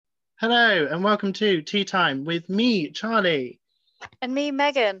Hello and welcome to Tea Time with me, Charlie. And me,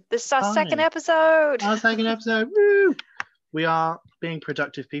 Megan. This is our Hi. second episode. Our second episode. Woo! We are being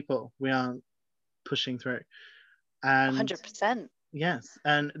productive people. We are pushing through. And 100%. yes,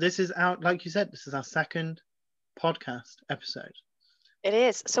 and this is like you said, this is our second podcast episode. It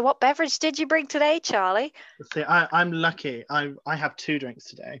is. So what beverage did you bring today, Charlie? See, I'm lucky. I have two drinks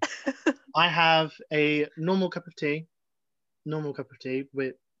today. I have a normal cup of tea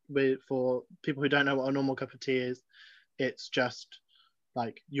with for people who don't know what a normal cup of tea is. It's just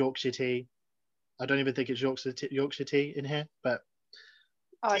like Yorkshire tea. I don't even think it's Yorkshire tea in here, but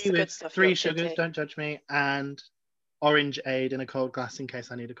it's tea the good with stuff, 3 Yorkshire sugars, tea. don't judge me, and orangeade in a cold glass in case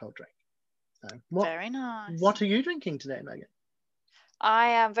I need a cold drink. So, Very nice. What are you drinking today, Megan? I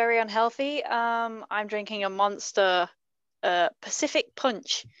am very unhealthy. I'm drinking a Monster Pacific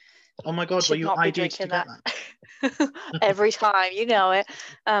Punch. Oh my God, were you ID'd to get that? Every time, you know it.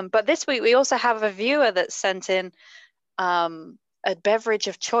 But this week we also have a viewer that sent in a beverage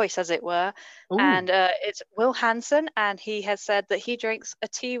of choice, as it were. Ooh. And it's Will Hansen, and he has said that he drinks a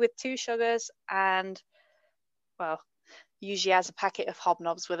tea with 2 sugars and, well, usually has a packet of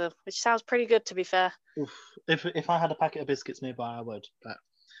Hobnobs with him, which sounds pretty good, to be fair. Oof. If I had a packet of biscuits nearby, I would. But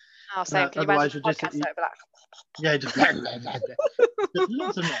same. Can you imagine the podcast over that? Yeah, just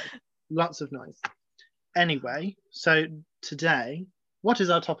lots of noise. Anyway, so today, what is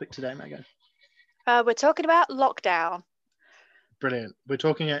our topic today, Megan? We're talking about lockdown. Brilliant. We're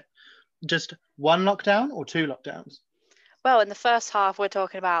talking at just one lockdown or 2 lockdowns? Well, in the first half, we're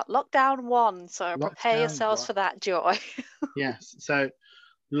talking about lockdown 1. So prepare yourselves for that joy. Yes. So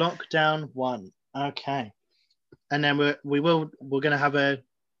lockdown 1. Okay. And then we're going to have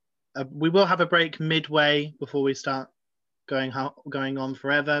we will have a break midway before we start going on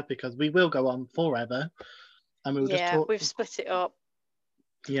forever, because we will go on forever. And we will just talk. We've split it up.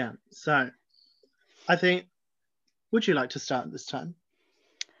 Yeah. So I think, would you like to start this time?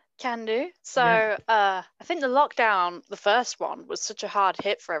 Can do. So I think the lockdown, the first one, was such a hard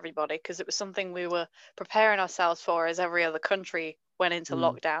hit for everybody because it was something we were preparing ourselves for as every other country went into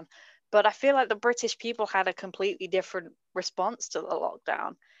lockdown. But I feel like the British people had a completely different response to the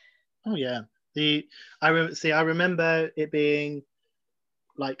lockdown. Oh yeah. I remember it being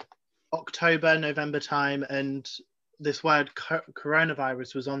like October, November time, and this word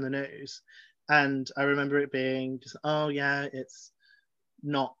coronavirus was on the news. And I remember it being just, oh yeah, it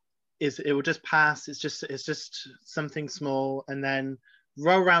will just pass. It's just something small. And then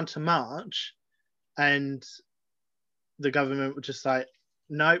roll around to March, and the government were just like,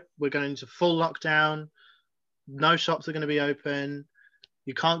 nope, we're going into full lockdown. No shops are going to be open.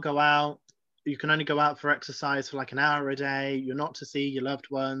 You can't go out. You can only go out for exercise for like an hour a day. You're not to see your loved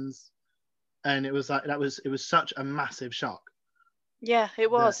ones. And it was like, it was such a massive shock. Yeah,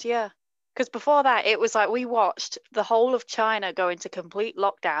 it was. Yeah. Because before that, it was like we watched the whole of China go into complete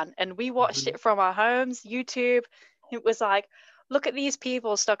lockdown, and we watched it from our homes, YouTube. It was like, look at these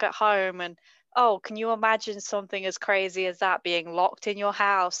people stuck at home, and can you imagine something as crazy as that, being locked in your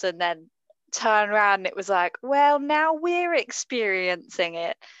house? And then turn around and it was like, well, now we're experiencing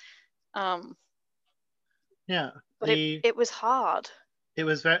it. Yeah. But it was hard. It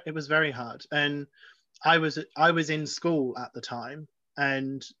was very hard. And I was in school at the time,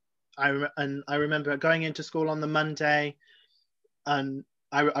 and I remember going into school on the Monday, and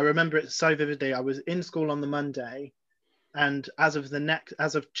I remember it so vividly. I was in school on the Monday, and as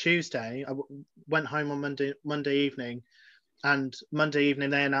of Tuesday, I went home on Monday evening, and Monday evening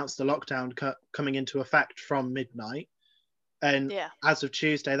they announced the lockdown coming into effect from midnight, and as of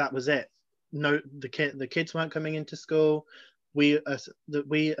Tuesday that was it. No, the kids weren't coming into school. We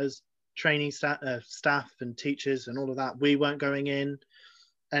as training staff and teachers and all of that, we weren't going in.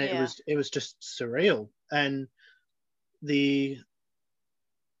 And it was just surreal. And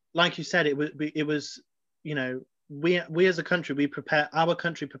like you said, it was you know, we as a country, our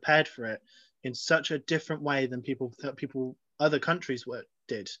country prepared for it in such a different way than other countries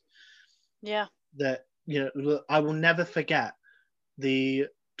did. Yeah. That, I will never forget the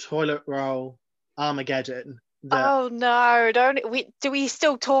toilet roll Armageddon. Oh no, do we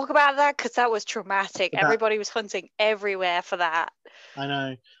still talk about that? Because that was traumatic. Everybody was hunting everywhere for that. I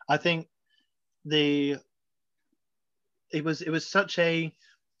know. I think it was such a,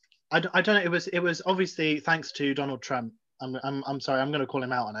 I don't know, it was obviously thanks to Donald Trump. I'm sorry, I'm going to call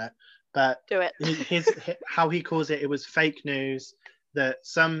him out on it, but do it. How he calls it was fake news, that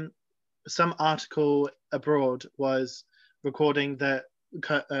some article abroad was recording that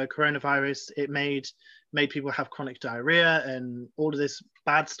coronavirus, it made people have chronic diarrhea and all of this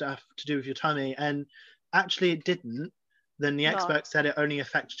bad stuff to do with your tummy, and actually it didn't. then the No. experts said it only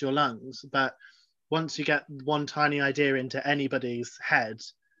affects your lungs. But once you get one tiny idea into anybody's head,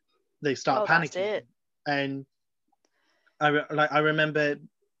 they start Oh, that's panicking. it. And I remember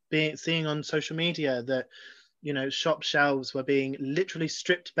seeing on social media that, you know, shop shelves were being literally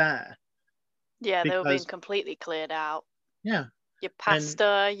stripped bare Yeah, they were being because, completely cleared out. yeah, Your and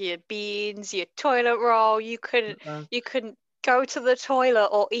pasta, your beans, your toilet roll. You couldn't uh, you couldn't go to the toilet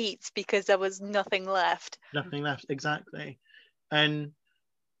or eat because there was nothing left. nothing left, exactly. And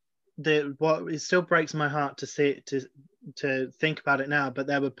what it still breaks my heart to see to think about it now, but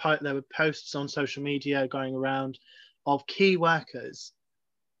there were posts on social media going around of key workers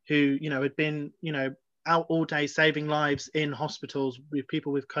who, you know, had been, you know, out all day saving lives in hospitals with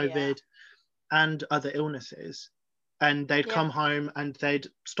people with Yeah. COVID and other illnesses. And they'd Yeah. come home and they'd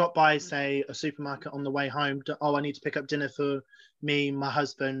stop by, say, a supermarket on the way home. Oh, I need to pick up dinner for me, my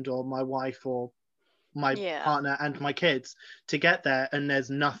husband, or my wife, or my Yeah. partner and my kids, to get there, and there's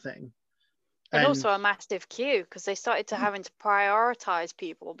nothing. And And also a massive queue because they started to having to prioritize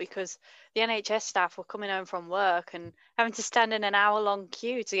people because the NHS staff were coming home from work and having to stand in an hour-long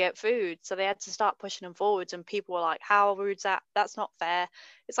queue to get food. So they had to start pushing them forwards, and people were like, "How rude's that? That's not fair."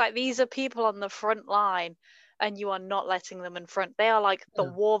 It's like these are people on the front line, and you are not letting them in front. They are like the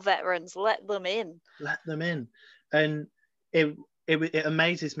war veterans. Let them in. let them in. And it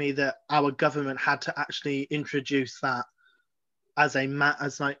amazes me that our government had to actually introduce that as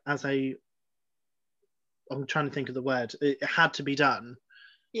a I'm trying to think of the word. It had to be done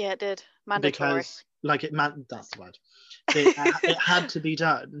Yeah, it did. Mandatory. because, like, that's the word. It had to be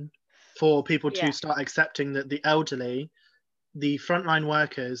done for people to Yeah. start accepting that the elderly, the frontline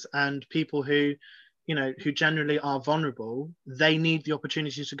workers, and people who, you know, who generally are vulnerable, they need the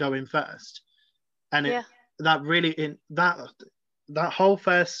opportunity to go in first. And Yeah. that really, in that whole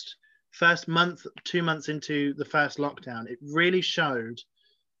first month, 2 months into the first lockdown, it really showed.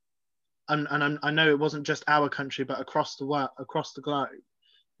 And I know it wasn't just our country, but across the world, across the globe,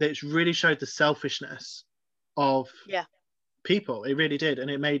 that it's really showed the selfishness of Yeah. people. It really did, and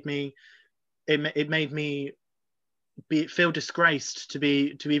it made me feel disgraced to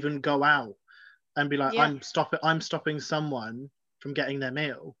even go out and be like, Yeah. I'm stopping someone from getting their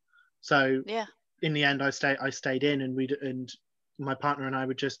meal. So Yeah. in the end, I stayed in, and my partner and I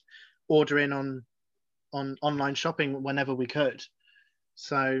would just order in on online shopping whenever we could.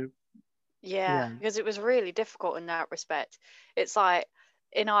 So Yeah, yeah. because it was really difficult in that respect. It's like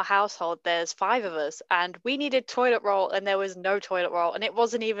in our household, there's five of us, and we needed toilet roll, and there was no toilet roll. And it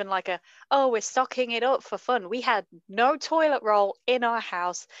wasn't even like oh, we're stocking it up for fun. We had no toilet roll in our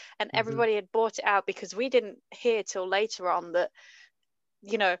house, and Mhm. everybody had bought it out because we didn't hear till later on that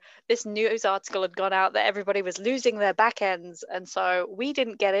this news article had gone out that everybody was losing their back ends, and so we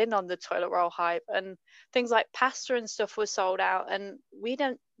didn't get in on the toilet roll hype, and things like pasta and stuff were sold out, and we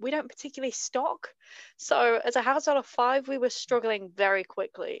don't particularly stock. So as a household of five, we were struggling very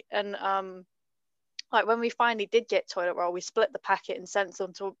quickly, and like when we finally did get toilet roll, we split the packet and sent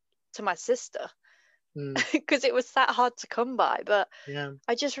some to my sister Mm, because it was that hard to come by. But yeah.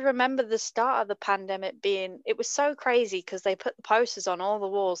 I just remember the start of the pandemic it was so crazy because they put the posters on all the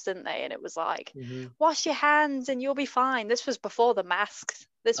walls, didn't they? And it was like, Hmm. wash your hands and you'll be fine. This was before the masks.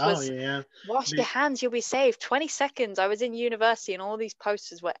 This Oh was yeah. wash your hands, you'll be safe. 20 seconds. I was in university and all these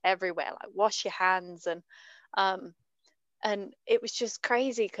posters were everywhere, like wash your hands. Um, and it was just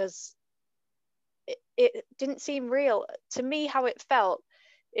crazy because it didn't seem real. To me, how it felt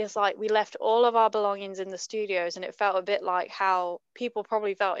is like we left all of our belongings in the studios, and it felt a bit like how people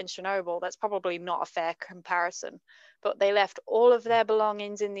probably felt in Chernobyl. That's probably not a fair comparison, but they left all of their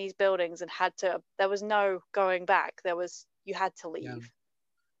belongings in these buildings and there was no going back. You had to Yeah. leave.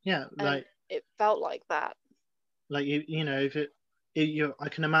 Yeah. And it felt like that. Like you know, if you I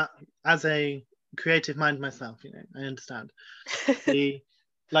can imagine, as a creative mind myself, you know, I understand the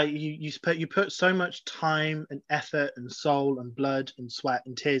like you put so much time and effort and soul and blood and sweat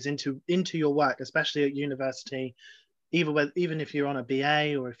and tears into your work, especially at university. Even if you're on a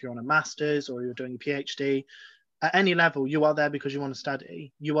BA or if you're on a master's or you're doing a PhD, at any level, you are there because you want to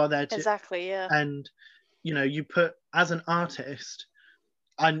study. You are there to, Exactly, yeah. and you know, you put, as an artist,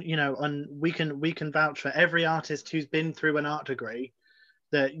 and you know, and we can vouch for every artist who's been through an art degree,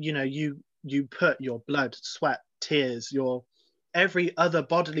 that you know, you put your blood, sweat, tears, your every other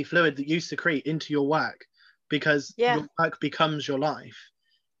bodily fluid that you secrete into your work, because Yeah, your work becomes your life.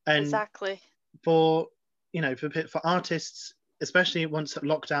 And exactly. for, you know, for artists, especially once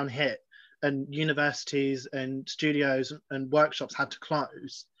lockdown hit and universities and studios and workshops had to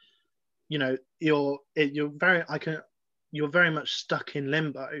close, you know, you're very much stuck in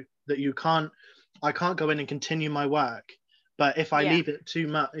limbo, that I can't go in and continue my work But if I Yeah. leave it too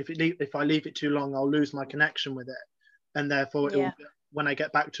much, if I leave it too long, I'll lose my connection with it, and therefore Yeah. when I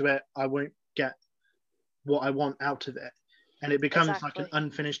get back to it, I won't get what I want out of it, and it becomes like an Exactly.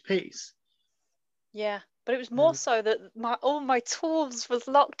 unfinished piece. Yeah. But it was more Mm. so that all my tools was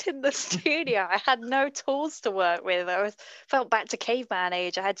locked in the studio. I had no tools to work with. Felt back to caveman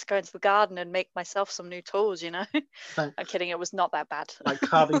age. I had to go into the garden and make myself some new tools, you know. So, I'm kidding, it was not that bad. like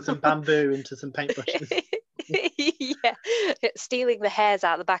carving some bamboo into some paintbrushes. Yeah. Stealing the hairs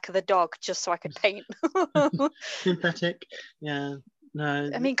out the back of the dog just so I could paint. Synthetic, yeah. No,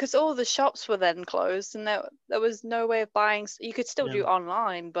 I mean, because all the shops were then closed, and there was no way of buying. You could still yeah. do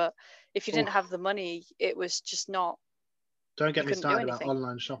online, but if you didn't Oof. have the money, it was just not. Don't get You me couldn't do started about anything.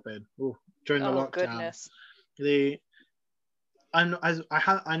 online shopping. Oof. During the Oh lockdown, goodness. the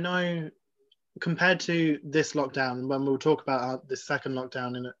I know, compared to this lockdown, when we'll talk about this second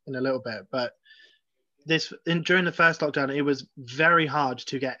lockdown in a little bit, but during the first lockdown, it was very hard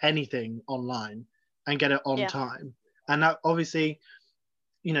to get anything online and get it on Yeah. time. And that obviously,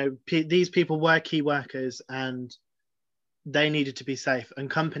 you know, these people were key workers and they needed to be safe. And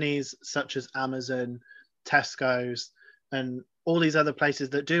companies such as Amazon, Tesco's, and all these other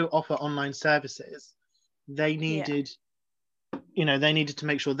places that do offer online services, they Yeah. needed, you know, they needed to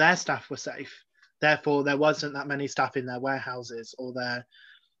make sure their staff were safe. Therefore, there wasn't that many staff in their warehouses or their,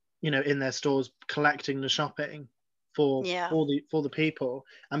 you know, in their stores collecting the shopping for Yeah. for the people.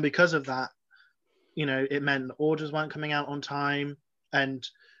 And because of that, you know, it meant orders weren't coming out on time. And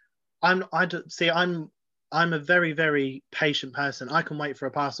I'm a very, very patient person. I can wait for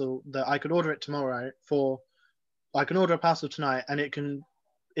a parcel that I could order it tomorrow for. I can order a parcel tonight, and it can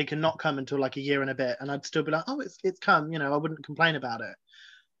not come until like a year and a bit, and I'd still be like, oh, it's come. You know, I wouldn't complain about it.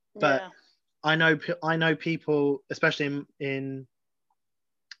 But Yeah. I know people, especially in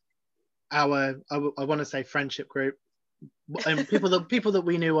our I want to say friendship group, and people that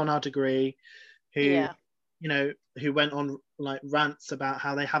we knew on our degree, who, Yeah. you know, who went on like rants about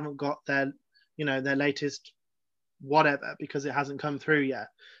how they haven't got their, you know, their latest whatever because it hasn't come through yet.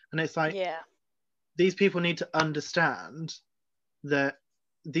 And it's like, Yeah. these people need to understand that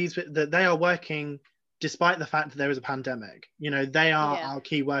that they are working despite the fact that there is a pandemic. You know, they are Yeah. our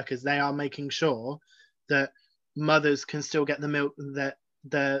key workers. They are making sure that mothers can still get the milk that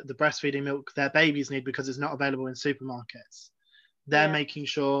the breastfeeding milk their babies need because it's not available in supermarkets. They're Yeah. making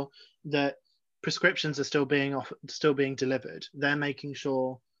sure that prescriptions are still being delivered. They're making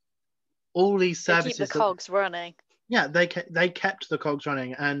sure all these They keep the services that, cogs running. yeah, they kept the cogs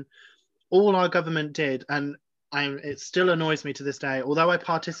running. And all our government did, and it still annoys me to this day, although I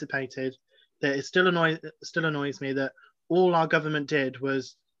participated, that it still annoys me that all our government did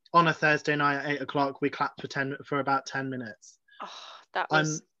was on a Thursday night at 8 o'clock we clapped for about 10 minutes. Oh, that And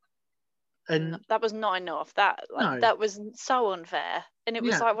was that was not enough. That was so unfair. And it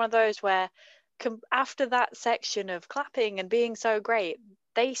was yeah, like one of those where after that section of clapping and being so great,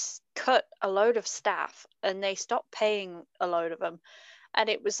 they cut a load of staff and they stopped paying a load of them. And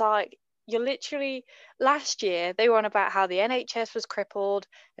it was like, you're literally, last year they were on about how the NHS was crippled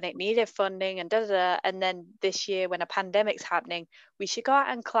and it needed funding and da da da. And then this year, when a pandemic's happening, we should go out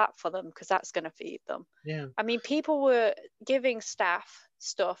and clap for them because that's going to feed them. yeah, I mean, people were giving staff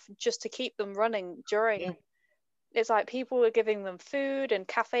stuff just to keep them running during. yeah. It's like people were giving them food, and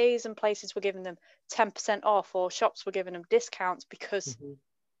cafes and places were giving them 10% off, or shops were giving them discounts because Mhm.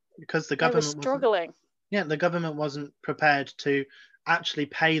 Because the they were government wasn't, struggling. yeah, the government wasn't prepared to actually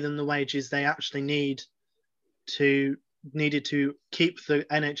pay them the wages they actually needed to keep the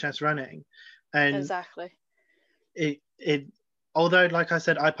NHS running. And Exactly. it although, like I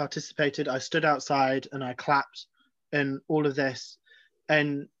said, I participated, I stood outside and I clapped and all of this,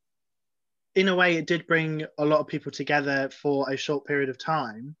 and in a way it did bring a lot of people together for a short period of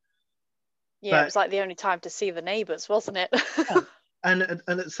time. Yeah, it But was like the only time to see the neighbours, wasn't it? yeah, and at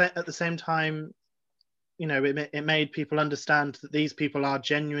the same time, you know, it made people understand that these people are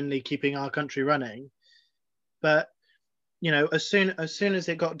genuinely keeping our country running. But you know, as soon as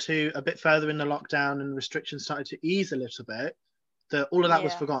it got to a bit further in the lockdown and restrictions started to ease a little bit, that all of that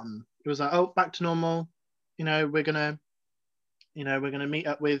was Yeah. forgotten. It was like, oh, back to normal. You know, we're gonna meet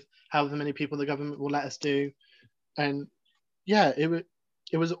up with however many people the government will let us do. And yeah,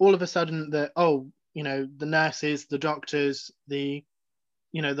 it was all of a sudden that, oh, you know, the nurses, the doctors, the,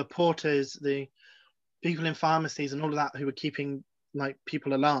 you know, the porters, the people in pharmacies and all of that who were keeping like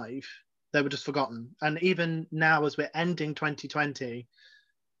people alive, they were just forgotten. And even now, as we're ending 2020,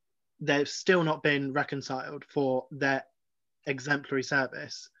 they've still not been reconciled for their exemplary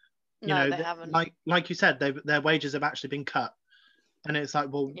service. You No, know, they haven't. like you said, their wages have actually been cut. And it's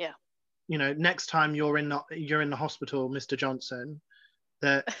like, well, Yeah. you know, next time you're in the hospital, Mr. Johnson,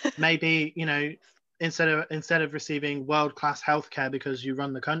 that maybe, you know, instead of receiving world-class healthcare because you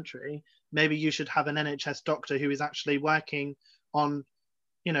run the country, maybe you should have an NHS doctor who is actually working on,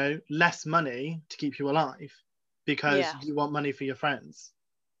 you know, less money to keep you alive because you want money for your friends.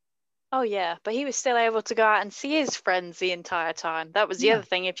 Oh yeah, but he was still able to go out and see his friends the entire time. That was the other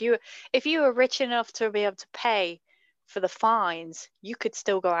thing. If you were rich enough to be able to pay for the fines, you could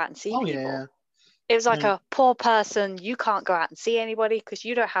still go out and see people. Yeah. It was like a poor person, you can't go out and see anybody because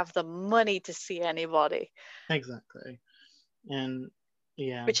you don't have the money to see anybody. Exactly. And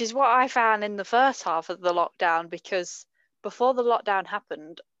yeah. Which is what I found in the first half of the lockdown, because before the lockdown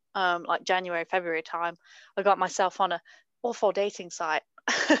happened, like January, February time, I got myself on a awful dating site.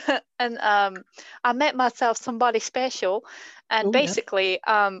 And I met myself somebody special, and basically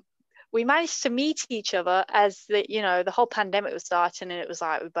we managed to meet each other as the whole pandemic was starting, and it was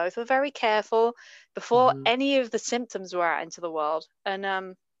like we both were very careful before any of the symptoms were out into the world. And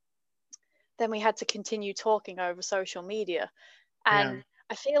then we had to continue talking over social media, and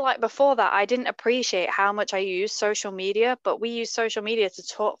I feel like before that I didn't appreciate how much I used social media, but we used social media to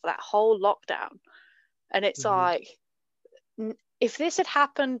talk for that whole lockdown. And it's like, if this had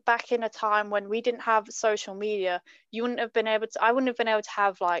happened back in a time when we didn't have social media, I wouldn't have been able to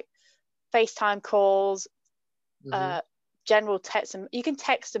have like FaceTime calls, general text, and you can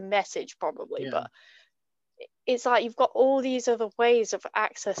text a message probably, but it's like you've got all these other ways of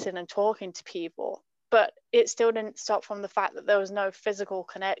accessing and talking to people, but it still didn't stop from the fact that there was no physical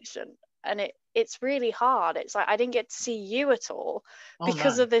connection. And it's really hard. It's like I didn't get to see you at all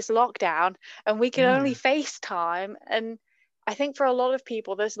because of this lockdown, and we could only FaceTime. And I think for a lot of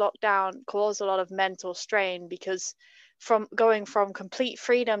people, this lockdown caused a lot of mental strain, because from going from complete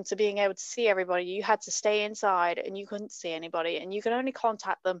freedom to being able to see everybody, you had to stay inside and you couldn't see anybody, and you could only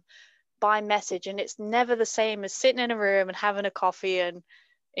contact them by message. And it's never the same as sitting in a room and having a coffee and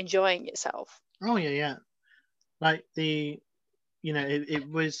enjoying yourself. Oh yeah. Like it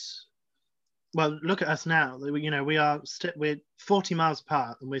was, well, look at us now. You know, we're 40 miles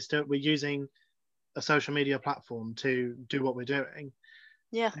apart, and we're using a social media platform to do what we're doing.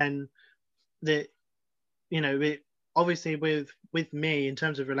 Yeah. And obviously with me, in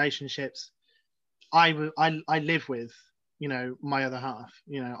terms of relationships, I live with, you know, my other half.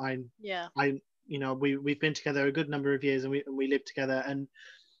 You know, we've been together a good number of years, and we live together. And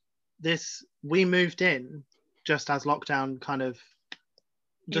we moved in just as lockdown kind of,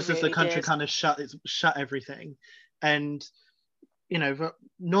 just as the country kind of shut everything. And you know,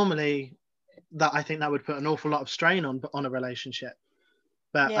 normally that, I think that would put an awful lot of strain on a relationship,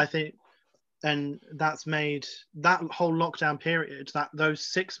 but I think, and that's made that whole lockdown period, that those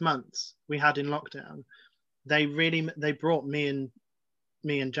 6 months we had in lockdown, they brought me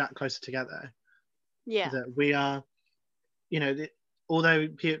and Jack closer together. That we are, you know, although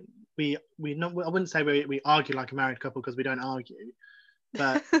we not, I wouldn't say we argue like a married couple, because we don't argue,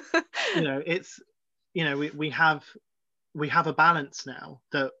 but you know, it's, you know, we have a balance now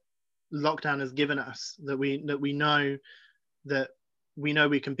that lockdown has given us, that we know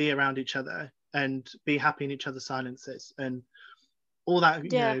we can be around each other and be happy in each other's silences, and all that, you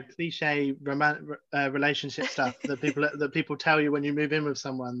know, cliche relationship stuff that people tell you when you move in with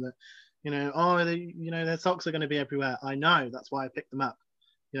someone, that, you know, you know, their socks are going to be everywhere. I know, that's why I picked them up.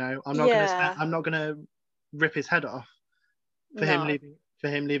 You know, I'm not going to rip his head off for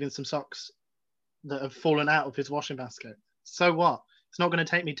him leaving some socks that have fallen out of his washing basket. So what? It's not going to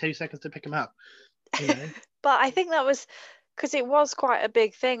take me 2 seconds to pick them up. You know? But I think that was because it was quite a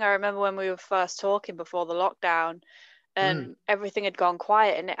big thing. I remember when we were first talking before the lockdown, and everything had gone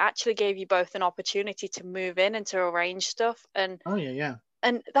quiet, and it actually gave you both an opportunity to move in and to arrange stuff. And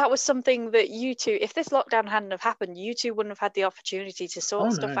and that was something that you two, if this lockdown hadn't have happened, you two wouldn't have had the opportunity to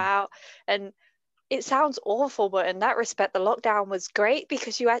sort stuff out. And it sounds awful, but in that respect, the lockdown was great,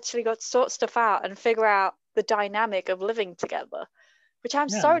 because you actually got to sort stuff out and figure out the dynamic of living together, which I'm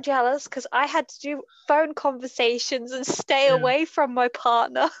so jealous, because I had to do phone conversations and stay away from my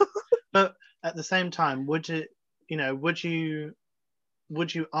partner. But at the same time, would you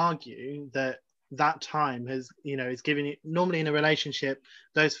argue that time has, you know, is giving you, normally in a relationship,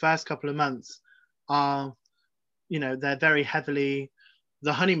 those first couple of months are, you know, they're very heavily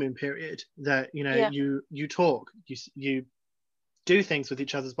the honeymoon period, that, you know, you talk, you do things with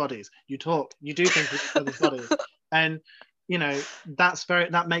each other's bodies, you do things with each other's bodies, and you know,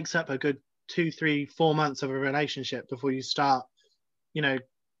 that makes up a good 2, 3, 4 months of a relationship before you start, you know,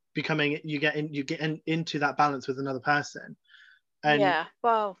 you get into that balance with another person. And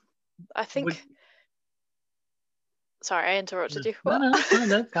well, I think sorry, I interrupted you. No,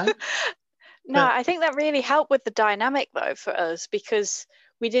 that's fine. No, I think that really helped with the dynamic though for us, because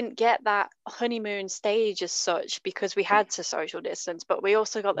we didn't get that honeymoon stage as such because we had to social distance, but we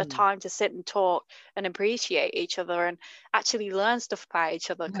also got the time to sit and talk and appreciate each other and actually learn stuff about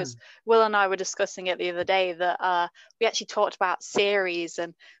each other. Because Will and I were discussing it the other day that we actually talked about series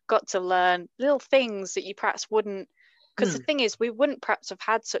and got to learn little things that you perhaps wouldn't. Because the thing is, we wouldn't perhaps have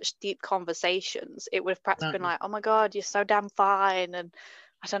had such deep conversations. It would have perhaps been like, oh my God, you're so damn fine. And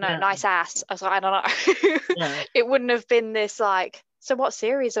I don't know, nice ass. I was like, I don't know. It wouldn't have been this like, so what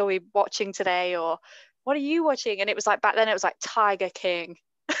series are we watching today? Or what are you watching? And it was like, back then it was like Tiger King.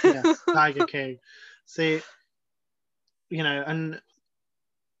 Yeah, Tiger King. See, you know, and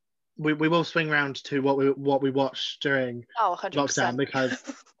we will swing around to what we watched during 100%. lockdown, because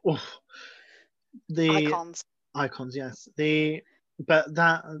the icons, yes. But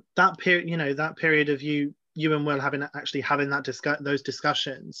that period, you know, that period of you and Will having those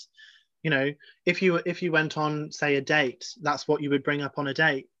discussions, you know, if you went on, say, a date, that's what you would bring up on a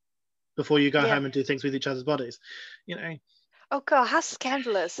date before you go home and do things with each other's bodies, you know. Oh God, how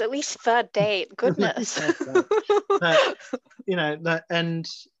scandalous! At least third date, goodness. But, you know,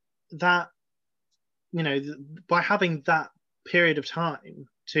 that you know, by having that period of time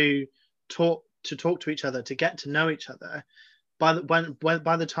to talk to each other, to get to know each other, by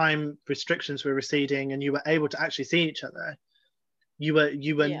the time restrictions were receding and you were able to actually see each other, you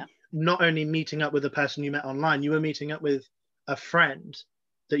were not only meeting up with the person you met online, you were meeting up with a friend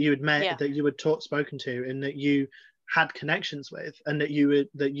that you had met, that you had spoken to, and that you had connections with, and that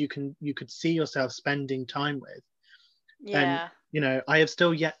you could see yourself spending time with. And you know, I have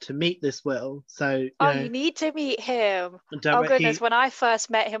still yet to meet this Will, so you need to meet him. Oh goodness, when I first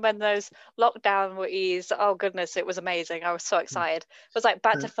met him when those lockdown were eased, oh goodness, it was amazing. I was so excited. It was like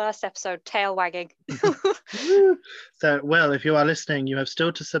back to first episode, tail wagging. So Will, if you are listening, you have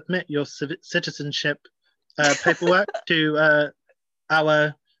still to submit your citizenship paperwork to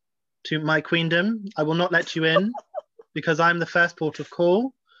my queendom. I will not let you in because I'm the first port of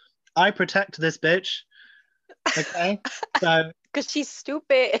call. I protect this bitch. Okay, so because she's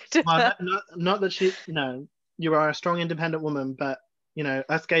stupid. Well, not that she. No, you are a strong, independent woman, but you know,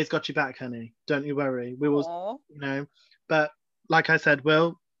 us gays got you back, honey. Don't you worry. We will. Aww. You know, but like I said,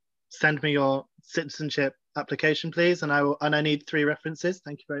 Will, send me your citizenship application, please, and I need 3 references.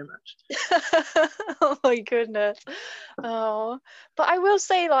 Thank you very much. Oh my goodness. Oh, but I will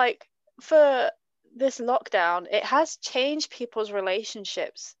say, like, for this lockdown, it has changed people's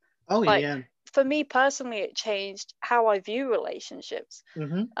relationships. Oh, like, yeah. For me personally, it changed how I view relationships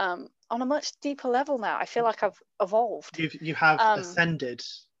on a much deeper level now. I feel like I've evolved. You have ascended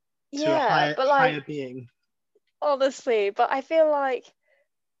to a higher being. Honestly, but I feel like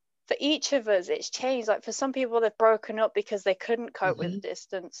for each of us, it's changed. Like for some people, they've broken up because they couldn't cope with the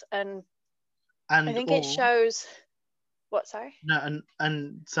distance, and I think it shows. What? Sorry. No,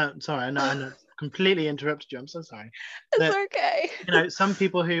 and so sorry. I know. Completely interrupted you. I'm so sorry. It's okay. You know, some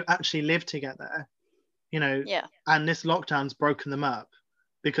people who actually live together, you know, and this lockdown's broken them up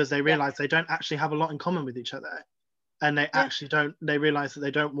because they realize they don't actually have a lot in common with each other, and they actually don't. They realize that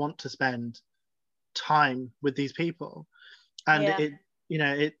they don't want to spend time with these people, and it, you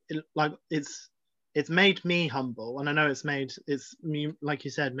know, it's made me humble, and I know it's me, like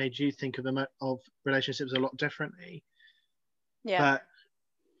you said, made you think of relationships a lot differently. Yeah. But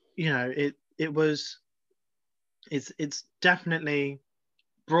you know, it's definitely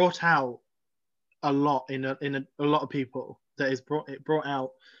brought out a lot in a lot of people. It brought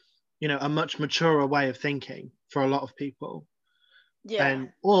out, you know, a much maturer way of thinking for a lot of people. Yeah.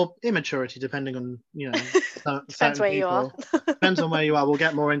 Or immaturity, depending on, you know, depends where you are. Depends on where you are. We'll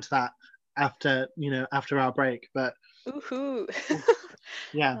get more into that after our break. But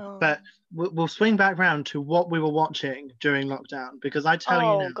yeah, but we'll swing back round to what we were watching during lockdown, because I tell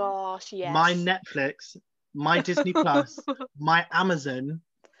you now, gosh, yes. My Netflix, my Disney Plus, my Amazon,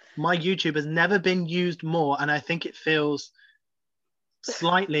 my YouTube has never been used more, and I think it feels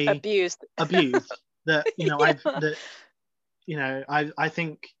slightly abused. That, you know, I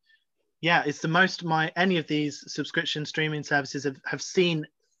think, yeah, it's the most any of these subscription streaming services have seen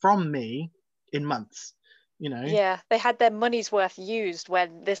from me in months. You know? Yeah, they had their money's worth used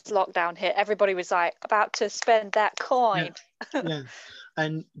when this lockdown hit. Everybody was like about to spend that coin. Yeah.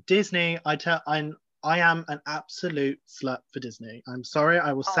 And Disney, I am an absolute slut for Disney. I'm sorry,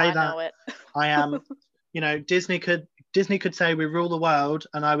 I will say that. I know it. I am. You know, Disney could say we rule the world,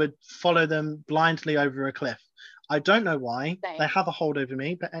 and I would follow them blindly over a cliff. I don't know why. Same. They have a hold over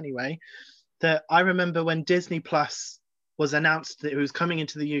me, but anyway, I remember when Disney Plus was announced that it was coming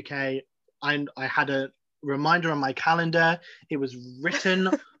into the UK, and I had a reminder on my calendar. It was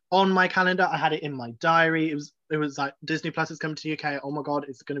written on my calendar. I had it in my diary. It was like Disney Plus is coming to the UK. Oh my God,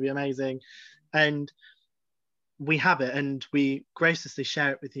 it's going to be amazing. And we have it, and we graciously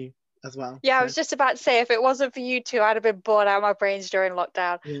share it with you as well. Yeah, So, I was just about to say, if it wasn't for you two, I'd have been bored out of my brains during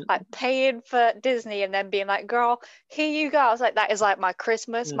lockdown. yeah, Like paying for Disney and then being like, girl, here you go. I was like, that is like my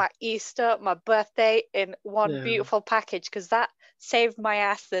Christmas, yeah, my Easter, my birthday in one yeah, beautiful package, because that saved my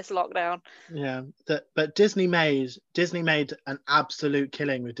ass this lockdown. yeah. But Disney made an absolute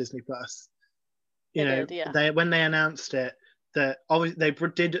killing with Disney Plus. You They know, did, yeah. they when they announced it, that obviously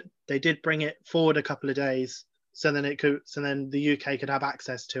they did bring it forward a couple of days, so then the UK could have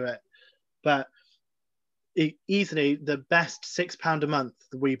access to it. But easily the best £6 a month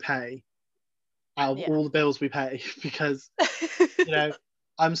that we pay out of Yeah. all the bills we pay, because you know,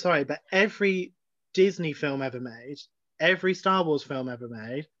 I'm sorry, but every Disney film ever made, every Star Wars film ever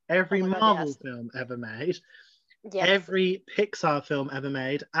made, every Oh my God, Marvel yes. film ever made, Yes. every Pixar film ever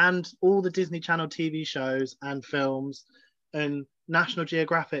made, and all the Disney Channel TV shows and films, and National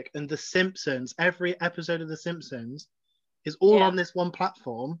Geographic and The Simpsons, every episode of The Simpsons is all Yeah. on this one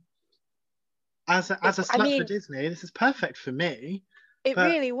platform. As a I slut for mean, Disney, this is perfect for me. it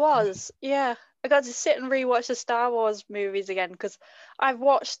But really was. Yeah. I got to sit and rewatch the Star Wars movies again because I've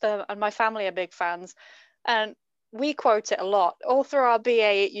watched them and my family are big fans. And we quote it a lot. All through our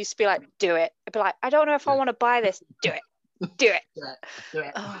BA, it used to be like, do it. I'd be like, I don't know if I want to buy this. Do it. Do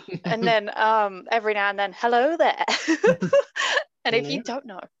it. Oh, and then every now and then, hello there. And if you don't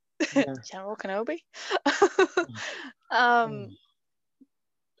know, Yeah. General Kenobi. Oh.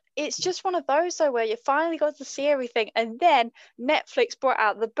 It's just one of those though where you finally got to see everything, and then Netflix brought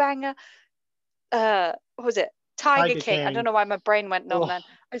out the banger. What was it? Tiger King. I don't know why my brain went numb then.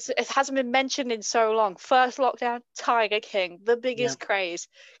 It hasn't been mentioned in so long. First lockdown, Tiger King, the biggest craze.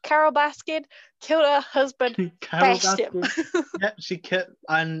 Carol Baskin killed her husband. Carol Bashed him. Baskin. Yeah, she kept.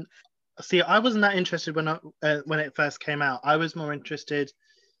 And see, I wasn't that interested when it first came out. I was more interested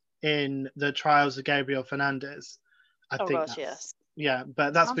in the trials of Gabriel Fernandez. I Oh think gosh, that's, yes. yeah,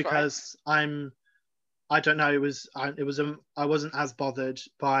 but that's Sounds because I don't know. I wasn't as bothered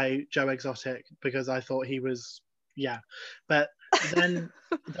by Joe Exotic because I thought he was, yeah. But then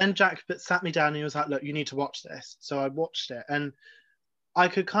Jack sat me down and he was like, look, you need to watch this. So I watched it and I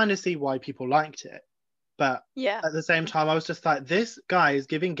could kind of see why people liked it. But Yeah. at the same time, I was just like, this guy is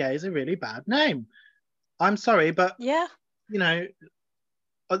giving gays a really bad name. I'm sorry, but Yeah. you know,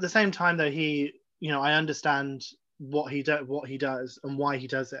 at the same time though, I understand what he does and why he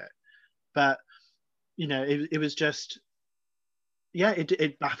does it. But it was just, yeah,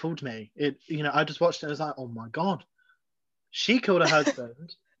 it baffled me. I just watched it and I was like, oh my God, she killed her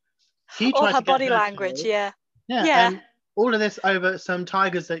husband. He Or tried her to get body her language, killed. yeah. Yeah, Yeah. and all of this over some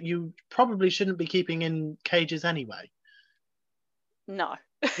tigers that you probably shouldn't be keeping in cages anyway. No.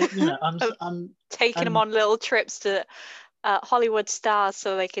 I'm taking them on little trips to Hollywood stars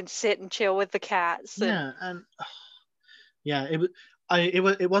so they can sit and chill with the cats. Yeah, and yeah,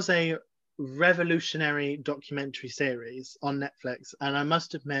 it was a revolutionary documentary series on Netflix, and I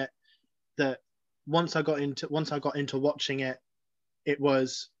must admit that once I got into watching it, it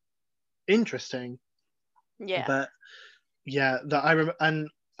was interesting. Yeah. But yeah,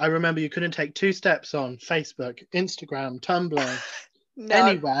 I remember you couldn't take two steps on Facebook, Instagram, Tumblr, No.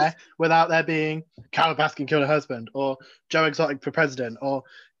 anywhere without there being Carol Baskin killed her husband or Joe Exotic for president or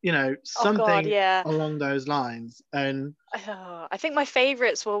something Oh God, yeah. along those lines. And I think my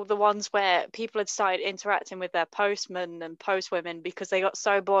favorites were the ones where people had started interacting with their postmen and postwomen because they got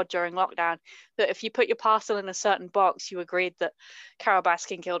so bored during lockdown that if you put your parcel in a certain box, you agreed that Carol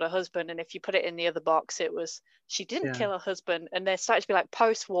Baskin killed her husband, and if you put it in the other box, it was she didn't kill her husband. And there started to be like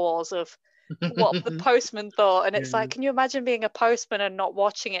post wars of what the postman thought, and it's like, can you imagine being a postman and not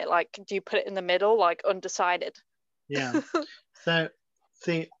watching it? Like, do you put it in the middle, like undecided? Yeah. So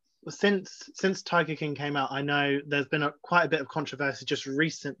see, since Tiger King came out, I know there's been quite a bit of controversy just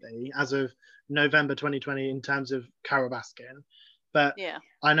recently, as of November 2020, in terms of Carol Baskin. But yeah,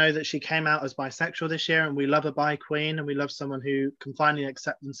 I know that she came out as bisexual this year, and we love a bi queen, and we love someone who can finally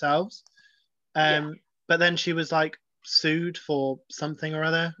accept themselves. But then she was like sued for something or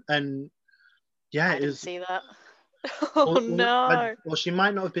other, and yeah, I didn't see that. Oh no. Well, she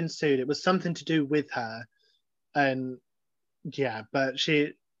might not have been sued. It was something to do with her, and yeah, but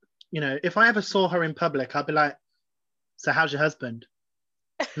she, if I ever saw her in public, I'd be like, so how's your husband?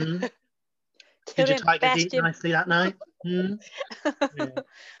 Hmm? Did your tigers eat nicely that night? Hmm? Yeah.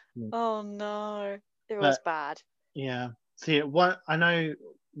 Oh no, it was But, bad. yeah. See, one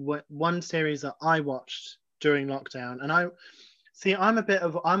series that I watched during lockdown, and See, I'm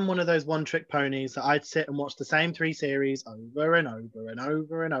one of those one trick ponies that I'd sit and watch the same 3 series over and over and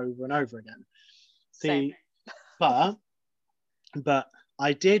over and over and over again. Same. See, but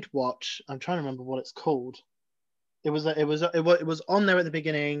I did watch. I'm trying to remember what it's called. It was on there at the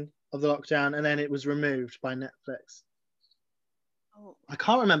beginning of the lockdown, and then it was removed by Netflix. Oh. I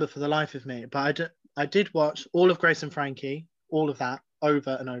can't remember for the life of me, but I did watch all of Grace and Frankie, all of that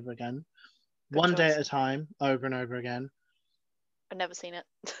over and over again. Good One choice. Day at a Time, over and over again. I've never seen it.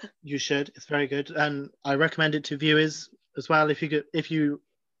 You should. It's very good, and I recommend it to viewers as well. If you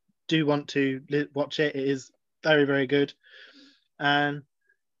do want to watch it, it is very, very good. And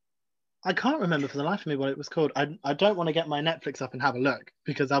I can't remember for the life of me what it was called. I don't want to get my Netflix up and have a look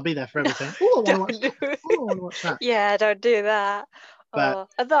because I'll be there forever saying, "Oh, I want to watch that." Yeah, don't do that. But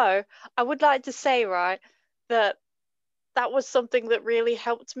although I would like to say, right, that was something that really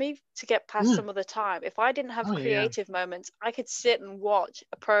helped me to get past some of the time. If I didn't have creative moments, I could sit and watch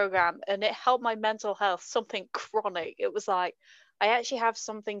a program and it helped my mental health, something chronic. It was like, I actually have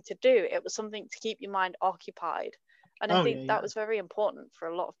something to do. It was something to keep your mind occupied. And I think that was very important for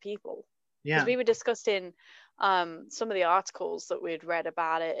a lot of people. Because we were discussing some of the articles that we'd read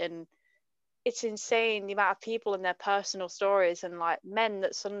about it, and it's insane the amount of people and their personal stories, and like men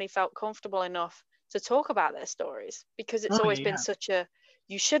that suddenly felt comfortable enough to talk about their stories, because it's always been such a,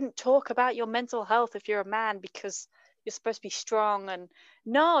 you shouldn't talk about your mental health if you're a man because you're supposed to be strong. And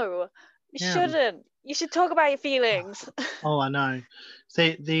no, you shouldn't. You should talk about your feelings. Oh, I know.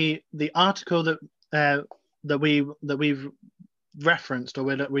 See, the article that we've referenced or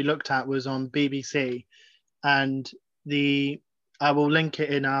we looked at was on BBC, and I will link it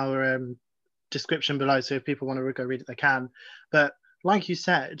in our description below, so if people want to go read it, they can. But like you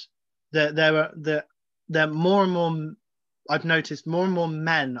said, there more and more. I've noticed more and more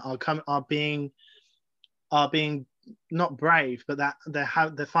men are being not brave, but that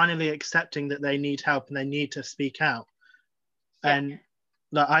they're finally accepting that they need help and they need to speak out. And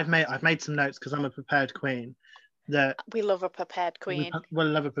like, I've made some notes because I'm a prepared queen. That we love a prepared queen. We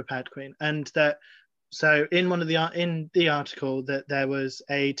love a prepared queen, and that. So in the article that there was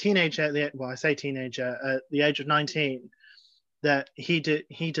a teenager, I say teenager, at the age of 19, that he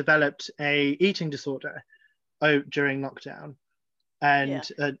developed a eating disorder during lockdown, and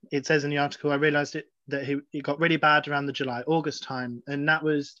it says in the article, I realised that it got really bad around the July-August time, and that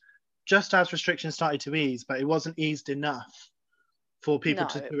was just as restrictions started to ease, but it wasn't eased enough for people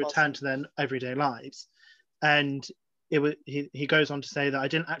to return to their everyday lives. And he goes on to say that I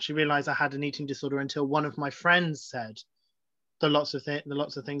didn't actually realize I had an eating disorder until one of my friends said the lots of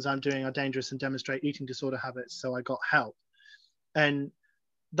things I'm doing are dangerous and demonstrate eating disorder habits, so I got help. And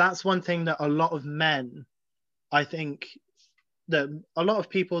that's one thing that a lot of men, I think, that a lot of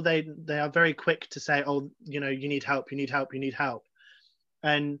people, they are very quick to say, oh, you need help, you need help, you need help.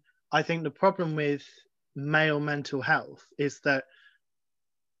 And I think the problem with male mental health is that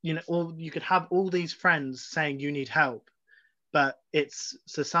you could have all these friends saying you need help, but it's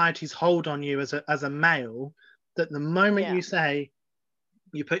society's hold on you as a male that the moment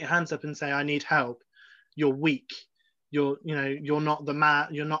you put your hands up and say I need help, you're weak. You're not the man.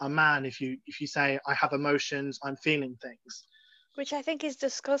 You're not a man if you say I have emotions, I'm feeling things. Which I think is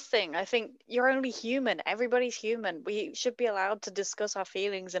disgusting. I think you're only human. Everybody's human. We should be allowed to discuss our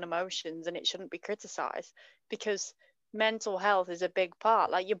feelings and emotions, and it shouldn't be criticized, because mental health is a big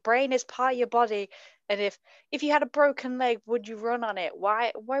part. Like, your brain is part of your body, and if you had a broken leg, would you run on it?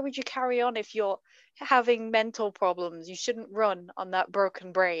 Why would you carry on if you're having mental problems? You shouldn't run on that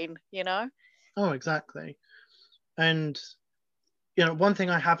broken brain, Oh, exactly. And one thing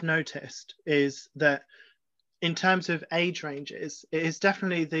I have noticed is that in terms of age ranges, it is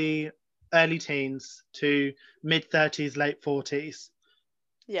definitely the early teens to mid 30s, late 40s.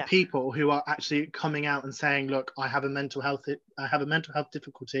 People who are actually coming out and saying, look, I have a mental health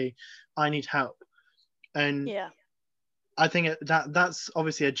difficulty, I need help. And I think that's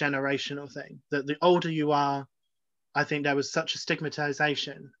obviously a generational thing, that the older you are, I think there was such a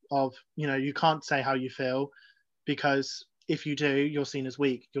stigmatization of, you can't say how you feel, because if you do, you're seen as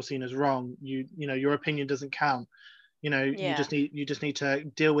weak, you're seen as wrong, your opinion doesn't count, you just need to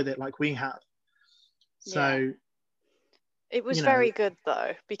deal with it like we have. So it was very good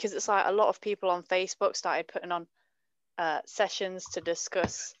though, because it's like a lot of people on Facebook started putting on sessions to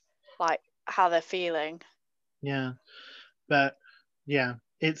discuss like how they're feeling. But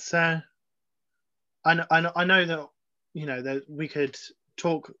it's I know that that we could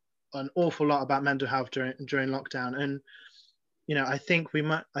talk an awful lot about mental health during lockdown, and I think we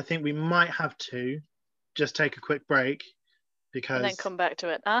might have to just take a quick break, because and then come back to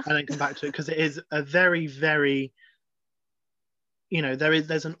it, because it is a very, very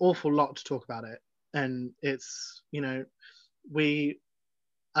there's an awful lot to talk about it, and it's we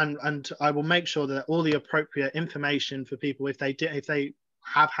and I will make sure that all the appropriate information for people, if they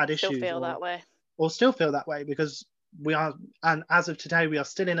have had Still issues feel that way. or still feel that way, because we are, and as of today, we are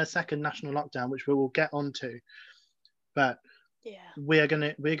still in a second national lockdown, which we will get onto. But we're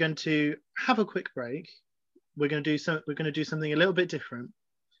going to have a quick break. We're going to do something a little bit different.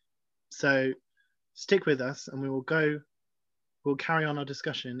 So stick with us, and we'll carry on our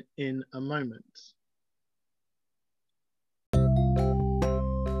discussion in a moment.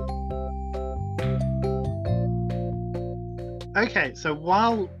 Okay, so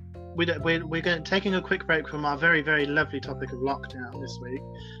while we're taking a quick break from our very, very lovely topic of lockdown this week,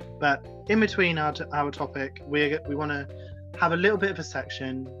 but in between our topic, we want to have a little bit of a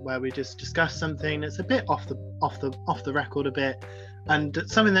section where we just discuss something that's a bit off the record a bit, and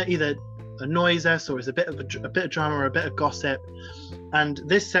something that either annoys us or is a bit of drama or a bit of gossip. And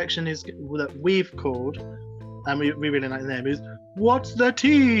this section is that we've called, and we really like the name, is "What's the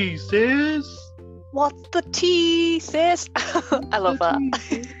Tea, Sis?" What's the tea, sis? I love that.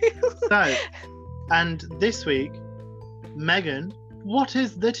 So, and this week, Megan, what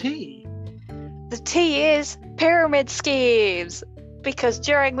is the tea? The tea is pyramid schemes. Because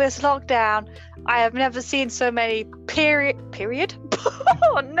during this lockdown, I have never seen so many period?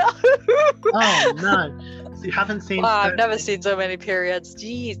 Oh no! Oh no! So you haven't seen? Wow, I've never seen so many periods.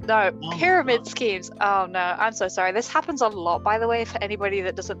 Jeez, no. Pyramid schemes. Oh no, I'm so sorry. This happens a lot, by the way, for anybody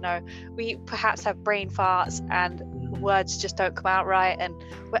that doesn't know. We perhaps have brain farts and words just don't come out right, and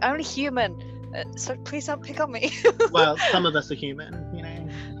we're only human. So please don't pick on me. Well, some of us are human,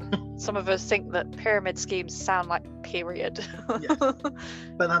 Some of us think that pyramid schemes sound like period. Yes.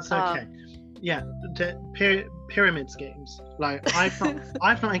 But that's okay. Pyramid schemes. Like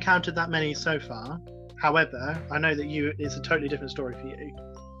I've not encountered that many so far. However, I know that it's a totally different story for you.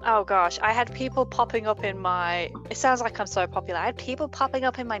 Oh gosh, I had people popping up in my, it sounds like I'm so popular, I had people popping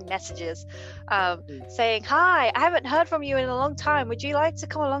up in my messages saying, "Hi, I haven't heard from you in a long time, would you like to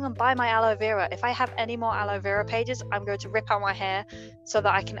come along and buy my aloe vera? If I have any more aloe vera pages, I'm going to rip out my hair so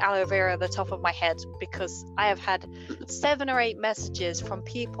that I can aloe vera the top of my head," because I have had 7 or 8 messages from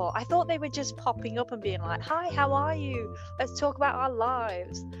people. I thought they were just popping up and being like, "Hi, how are you? Let's talk about our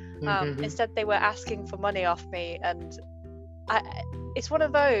lives." Instead they were asking for money off me, and it's one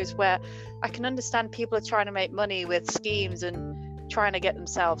of those where I can understand people are trying to make money with schemes and trying to get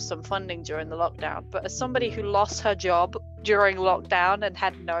themselves some funding during the lockdown. But as somebody who lost her job during lockdown and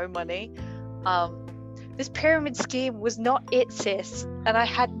had no money, this pyramid scheme was not it, sis. And I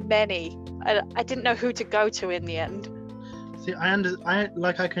had many. I didn't know who to go to in the end. See, I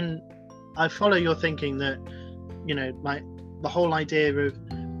follow your thinking that, like the whole idea of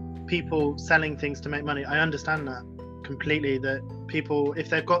people selling things to make money. I understand that completely, that people, if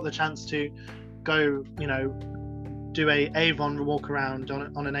they've got the chance to go do a Avon walk around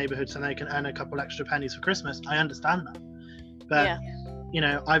on a neighborhood so they can earn a couple extra pennies for Christmas, I understand that. But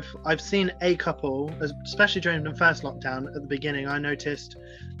I've seen a couple, especially during the first lockdown at the beginning, I noticed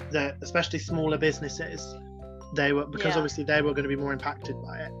that especially smaller businesses, they were, because obviously they were going to be more impacted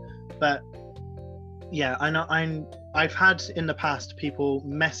by it. But I've had in the past people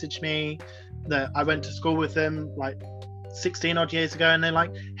message me that I went to school with them like 16 odd years ago, and they're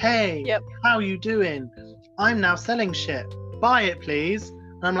like, "Hey, how you doing? I'm now selling shit. Buy it, please."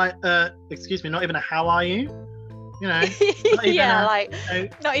 And I'm like, excuse me, not even a "how are you?" Not even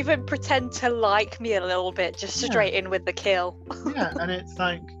not even pretend to like me a little bit, just straight in with the kill. And it's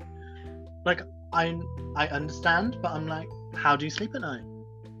like I understand, but I'm like, how do you sleep at night?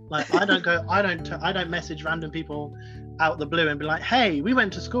 Like, I don't message random people out the blue and be like, "Hey, we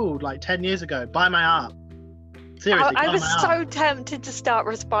went to school like 10 years ago, buy my art." Seriously, I was so tempted to start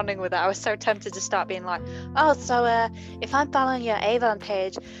responding with it. I was so tempted to start being like, "Oh, so if I'm following your Avon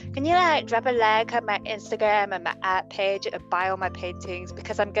page, can you drop a like on my Instagram and my art page and buy all my paintings,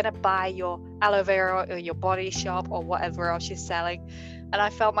 because I'm gonna buy your aloe vera or your Body Shop or whatever else you're selling." And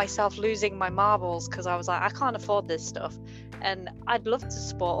I felt myself losing my marbles, because I was like, I can't afford this stuff, and I'd love to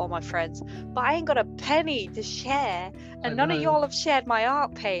support all my friends, but I ain't got a penny to share, and none of y'all have shared my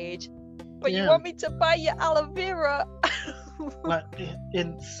art page. But you want me to buy your aloe vera? But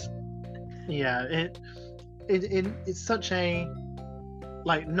it's such a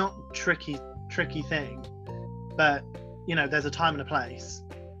not tricky thing, but there's a time and a place.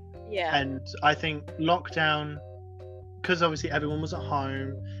 And I think lockdown, because obviously everyone was at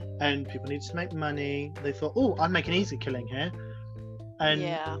home and people needed to make money, they thought, "Oh, I'd make an easy killing here." And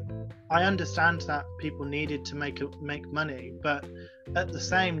I understand that people needed to make money, but at the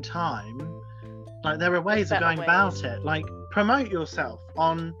same time, there are ways of going about it. Like, promote yourself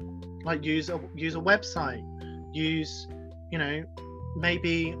on, like, use a website, use, you know,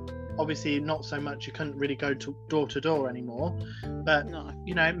 maybe, obviously not so much, you couldn't really go door to door anymore, but No.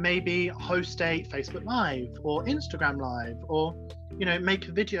 you know, maybe host a Facebook Live or Instagram Live, or, you know, make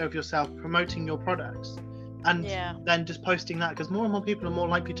a video of yourself promoting your products, and then just posting that, because more and more people are more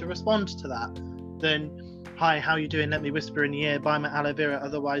likely to respond to that than, hi, how you doing, let me whisper in the ear, buy my aloe vera,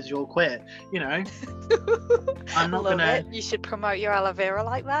 otherwise you'll quit, you know. I'm not Love gonna it. You should promote your aloe vera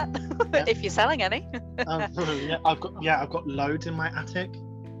like that. If you're selling any. yeah, I've got loads in my attic,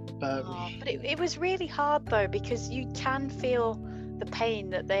 but it was really hard though, because you can feel the pain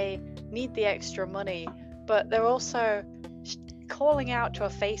that they need the extra money, but they're also calling out to a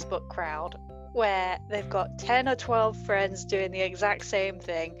Facebook crowd where they've got 10 or 12 friends doing the exact same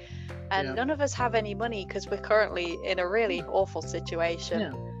thing, and none of us have any money because we're currently in a really awful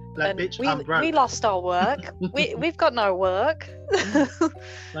situation. Like, and bitch, I'm broke. We lost our work. we've got no work.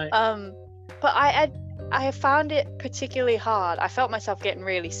 Like, but I found it particularly hard. I felt myself getting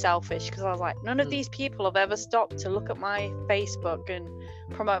really selfish, because I was like, none of these people have ever stopped to look at my Facebook and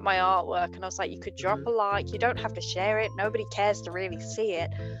promote my artwork. And I was like, you could drop a like, you don't have to share it, nobody cares to really see it,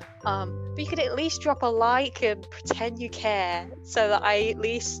 but you could at least drop a like and pretend you care, so that I at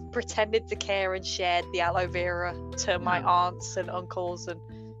least pretended to care and shared the aloe vera to my aunts and uncles and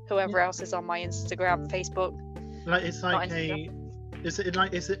whoever else is on my Instagram, Facebook. Like, it's like is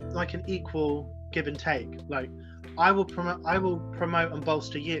it like an equal give and take? Like, I will promote and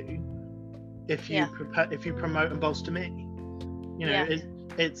bolster you if you promote and bolster me. You know,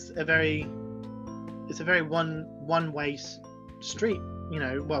 it's a very one-way street. You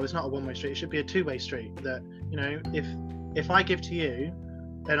know, well, it's not a one-way street. It should be a two-way street. That, you know, if I give to you,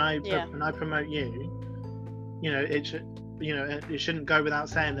 and I promote you, you know, it should. You know, it shouldn't go without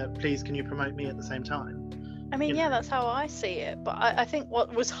saying that, please, can you promote me at the same time? I mean, that's how I see it. But I think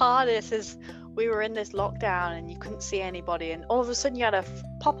what was hardest is we were in this lockdown and you couldn't see anybody, and all of a sudden you had a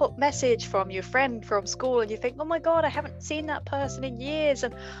pop-up message from your friend from school, and you think, oh my god, I haven't seen that person in years,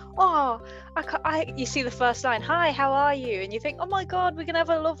 and you see the first line, hi, how are you, and you think, oh my god, we're gonna have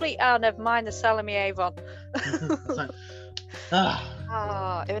a lovely, never mind, they're selling me Avon.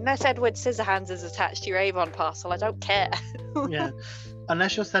 Unless Edward Scissorhands is attached to your Avon parcel, I don't care.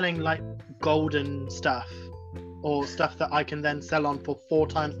 Unless you're selling like golden stuff, or stuff that I can then sell on for 4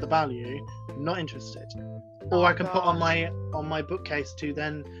 times the value, I'm not interested. Or I can put on my bookcase to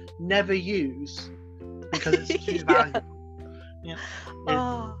then never use because it's too valuable.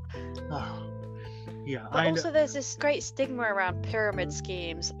 But also there's this great stigma around pyramid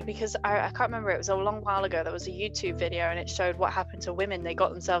schemes, because I can't remember, it was a long while ago, there was a YouTube video and it showed what happened to women. They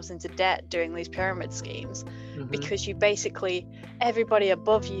got themselves into debt doing these pyramid schemes, because you basically, everybody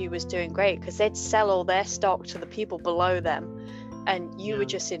above you was doing great because they'd sell all their stock to the people below them, and you were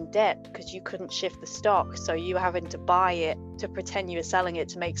just in debt because you couldn't shift the stock, so you were having to buy it to pretend you were selling it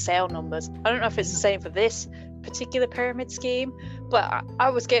to make sale numbers. I don't know if it's the same for this particular pyramid scheme, but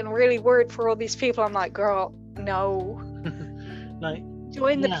I was getting really worried for all these people. I'm like, girl, no. Like,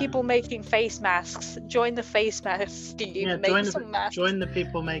 join the people making face masks. Join the face mask scheme. Join the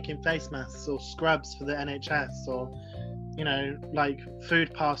people making face masks or scrubs for the NHS, or, you know, like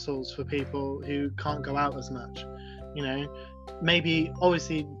food parcels for people who can't go out as much. You know, maybe,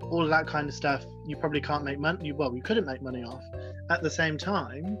 obviously, all of that kind of stuff you probably can't make money. Well, you couldn't make money off. At the same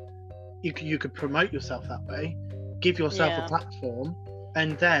time, you could promote yourself that way, give yourself a platform,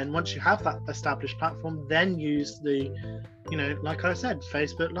 and then once you have that established platform, then use the, you know, like I said,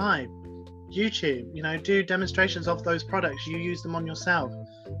 Facebook Live, YouTube, you know, do demonstrations of those products, you use them on yourself.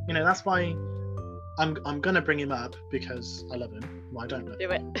 You know, that's why I'm gonna bring him up, because I love him. Well, I don't know.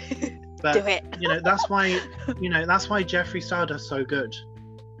 Do it. But, do it. You know, that's why Jeffree Star does so good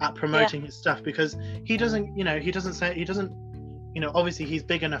at promoting his stuff, because he doesn't you know, obviously he's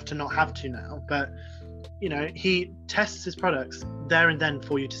big enough to not have to now, but, you know, he tests his products there and then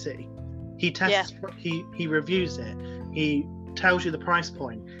for you to see. He tests, he reviews it, he tells you the price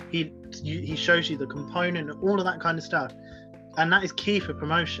point, he shows you the component, all of that kind of stuff, and that is key for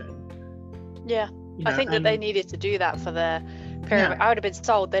promotion. You know, I think that they needed to do that for their pyramid. I would have been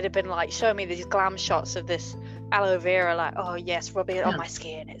sold. They'd have been like, show me these glam shots of this aloe vera, like, oh yes, rubbing it on my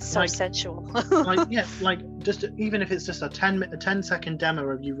skin, it's so sensual. Just even if it's just a 10-second demo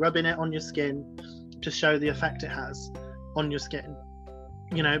of you rubbing it on your skin to show the effect it has on your skin,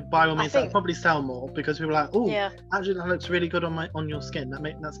 you know, by all I means, that'll think, probably sell more because people are like, oh, yeah. actually that looks really good on your skin.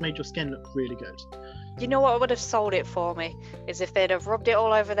 That's made your skin look really good. You know what would have sold it for me is if they'd have rubbed it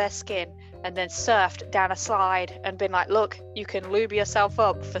all over their skin and then surfed down a slide and been like, look, you can lube yourself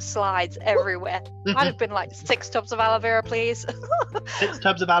up for slides everywhere. I'd have been like, 6 tubs of aloe vera, please. 6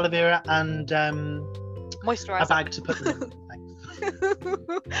 tubs of aloe vera and moisturizer. a bag to put them in.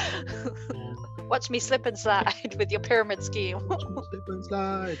 Yeah. Watch me slip and slide with your pyramid scheme. Slip and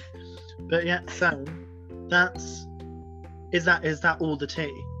slide. But yeah, so is that all the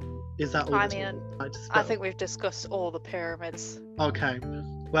tea? Is that all I the tea? mean, I think we've discussed all the pyramids. Okay.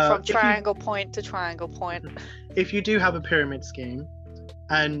 Well, from triangle point to triangle point. If you do have a pyramid scheme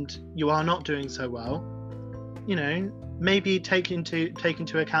and you are not doing so well, you know, maybe take into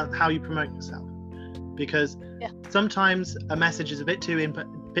account how you promote yourself, because sometimes a message is a bit too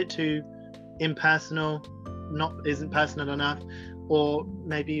impersonal, isn't personal enough, or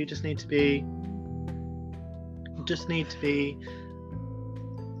maybe you just need to be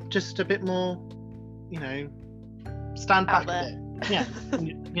just a bit more, you know, stand back a bit. Yeah.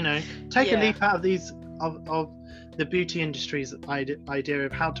 You know, take a leaf out of these of the beauty industry's idea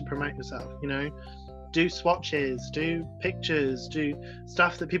of how to promote yourself. You know, do swatches, do pictures, do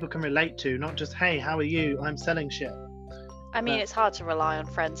stuff that people can relate to, not just, hey, how are you, I'm selling shit. I mean, it's hard to rely on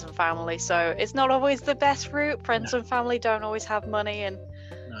friends and family, so it's not always the best route. Friends and family don't always have money, and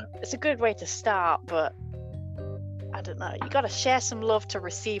it's a good way to start, but I don't know, you got to share some love to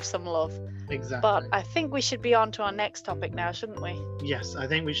receive some love. Exactly. But I think we should be on to our next topic now, shouldn't we? Yes, I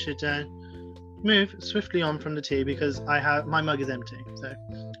think we should move swiftly on from the tea, because my mug is empty, so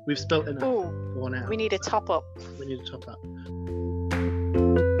we've spilt enough for 1 hour. We need a top up. We need a top up.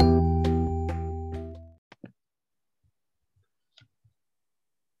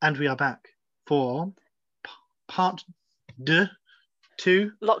 And we are back for part 2.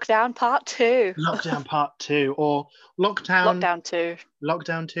 Lockdown part 2. Lockdown part 2, or Lockdown 2.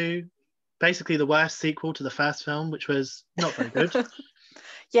 Lockdown 2. Basically the worst sequel to the first film, which was not very good.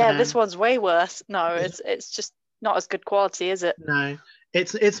 Yeah, this one's way worse. No, it's just not as good quality, is it? No,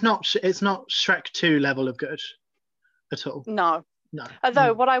 it's not Shrek 2 level of good at all. No.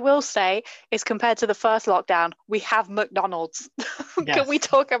 Although what I will say is, compared to the first lockdown, we have McDonald's. Yes. Can we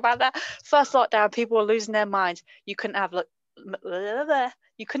talk about that? First lockdown, people were losing their minds. You couldn't have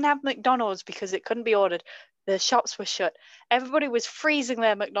McDonald's because it couldn't be ordered. The shops were shut. Everybody was freezing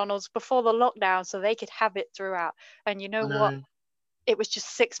their McDonald's before the lockdown so they could have it throughout. And you know what? It was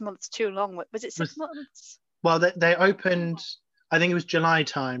just 6 months too long. Was it 6 months? Well, they opened, I think it was July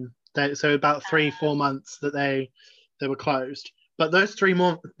time. So about 3-4 months that they were closed. But those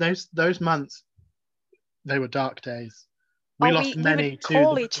those months, they were dark days. We lost many to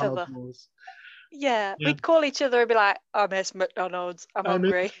call the each other. Wars. Yeah, we'd call each other and be like, I miss McDonald's. I'm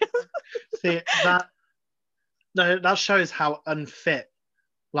hungry. See, that shows how unfit,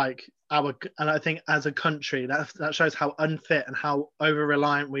 and I think as a country, that shows how unfit and how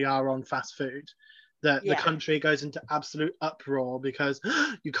over-reliant we are on fast food. That the country goes into absolute uproar because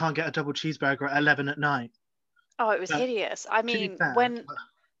you can't get a double cheeseburger at 11 at night. Oh, it was hideous. I mean, You go.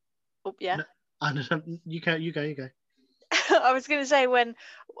 I was going to say, when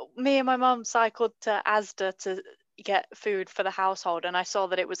me and my mum cycled to Asda to get food for the household, and I saw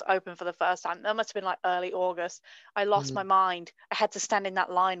that it was open for the first time, that must have been like early August, I lost my mind. I had to stand in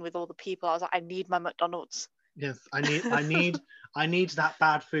that line with all the people. I was like, I need my McDonald's. Yes, I need that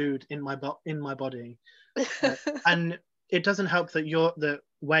bad food in my body. And it doesn't help that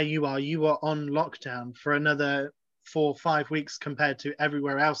where you are on lockdown for another 4 or 5 weeks compared to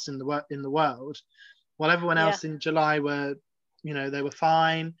everywhere else in the world. While everyone else in July were, you know, they were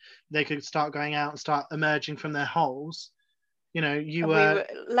fine. They could start going out and start emerging from their holes. You know,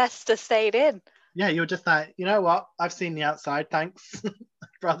 Leicester stayed in. Yeah, you were just like, you know what? I've seen the outside. Thanks.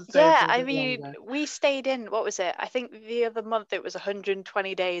 I mean, we stayed in. What was it? I think the other month it was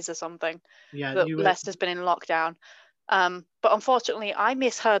 120 days or something. Yeah, that Leicester's been in lockdown. But unfortunately, I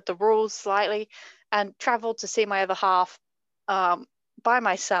misheard the rules slightly and travelled to see my other half by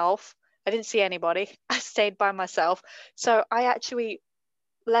myself. I didn't see anybody. I stayed by myself. So I actually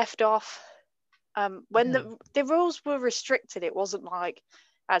left off when the rules were restricted. It wasn't like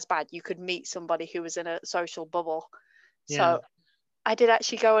as bad. You could meet somebody who was in a social bubble. Yeah. So I did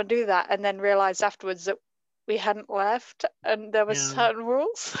actually go and do that, and then realised afterwards that we hadn't left and there were certain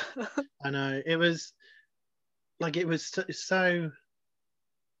rules. I know. It was so,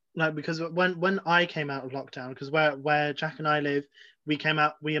 like, because when I came out of lockdown, because where Jack and I live, we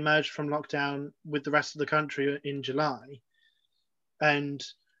emerged from lockdown with the rest of the country in July, and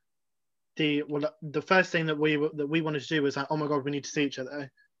the first thing that we wanted to do was like, oh my god, we need to see each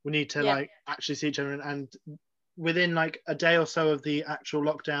other. We need to Yeah. like actually see each other, and within like a day or so of the actual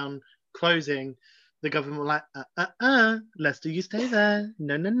lockdown closing, the government were like, Lester, you stay there.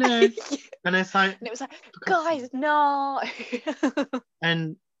 No, no, no. And it's like, and it was like, guys, no.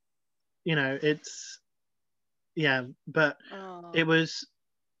 And you know, it's but it was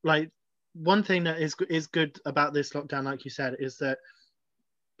like, one thing that is good about this lockdown, like you said, is that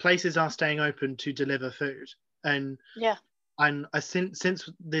places are staying open to deliver food. And since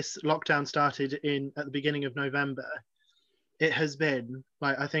this lockdown started at the beginning of November, it has been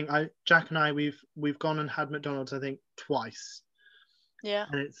like, I think Jack and I, we've gone and had McDonald's, I think, twice. Yeah.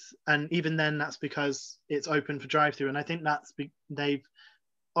 And even then, that's because it's open for drive-through. And I think they've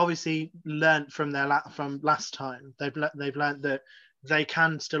obviously learned from last time. They've learned that they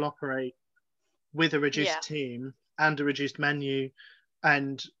can still operate with a reduced team and a reduced menu.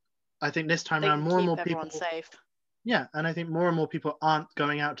 And I think this time around, more and more people safe. Yeah, and I think more and more people aren't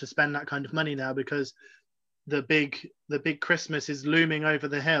going out to spend that kind of money now, because the big Christmas is looming over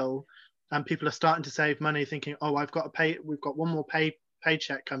the hill, and people are starting to save money, thinking, oh, we've got one more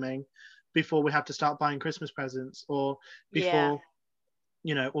paycheck coming before we have to start buying Christmas presents, or before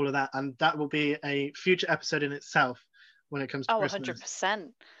you know, all of that. And that will be a future episode in itself when it comes to Christmas. 100%.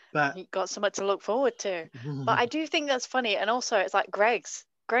 But you got so much to look forward to. But I do think that's funny. And also, it's like Greggs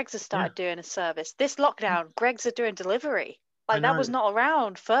has started doing a service. This lockdown, Greggs are doing delivery. Like, that was not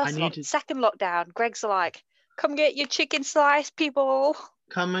around second lockdown. Greggs are like, come get your chicken slice, people.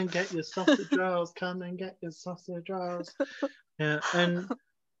 Come and get your sausage rolls. Come and get your sausage rolls. Yeah, and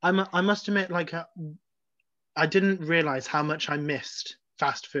I must admit, like, I didn't realize how much I missed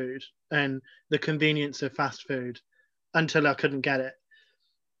fast food and the convenience of fast food until I couldn't get it.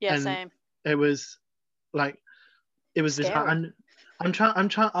 Yeah, and same. It was like, it was scary.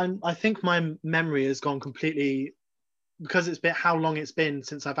 I think my memory has gone completely, because it's been how long it's been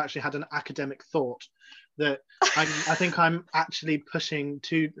since I've actually had an academic thought, that I think I'm actually pushing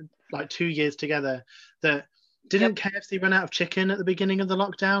 2 years together. That didn't KFC run out of chicken at the beginning of the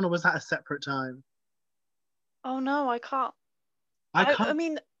lockdown, or was that a separate time? Oh no, I can't. I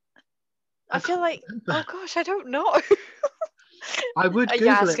mean, I feel like remember. Oh gosh, I don't know. I would Google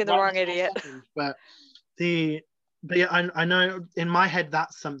You're asking the wrong idiot. But yeah, I know in my head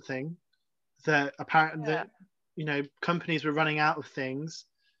that's something that apparently that, you know, companies were running out of things,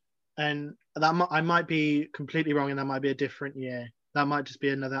 and that I might be completely wrong, and that might be a different year. That might just be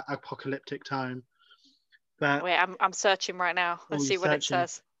another apocalyptic time. But wait, I'm searching right now. Let's see what it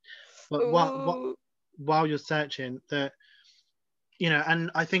says. But while you're searching, that, you know,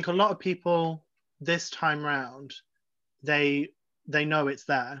 and I think a lot of people this time round, they know it's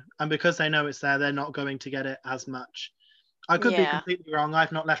there, and because they know it's there, they're not going to get it as much. I could be completely wrong.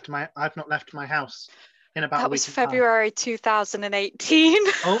 I've not left my house in about a week. That was February 2018.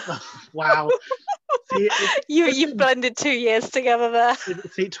 Oh wow. See, you blended 2 years together there.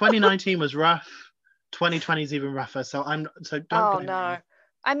 See, 2019 was rough. 2020 is even rougher. So don't. Oh no.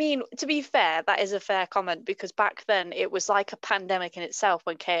 I mean, to be fair, that is a fair comment, because back then it was like a pandemic in itself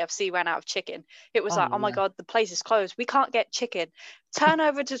when KFC ran out of chicken. It was oh my God, the place is closed. We can't get chicken. Turn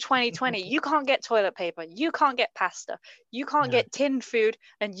over to 2020. You can't get toilet paper. You can't get pasta. You can't get tinned food,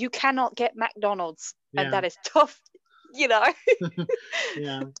 and you cannot get McDonald's. And that is tough, you know.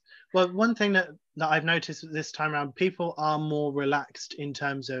 Yeah. Well, one thing that I've noticed this time around, people are more relaxed in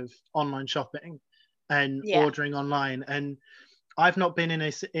terms of online shopping and ordering online. And I've not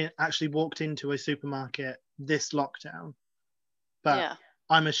been actually walked into a supermarket this lockdown, but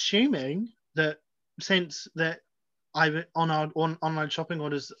I'm assuming that since that on our online shopping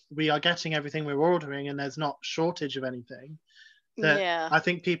orders, we are getting everything we're ordering, and there's not shortage of anything. That I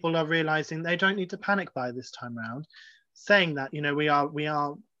think people are realizing they don't need to panic buy this time around. Saying that, you know, we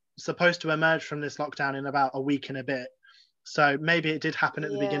are supposed to emerge from this lockdown in about a week and a bit. So maybe it did happen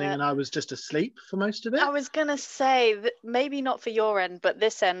at the beginning and I was just asleep for most of it. I was going to say that maybe not for your end, but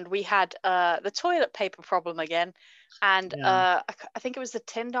this end we had the toilet paper problem again. And I think it was the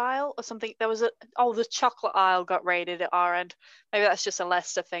tinned aisle or something. There was the chocolate aisle got raided at our end. Maybe that's just a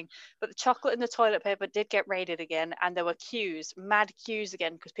Leicester thing. But the chocolate and the toilet paper did get raided again. And there were mad queues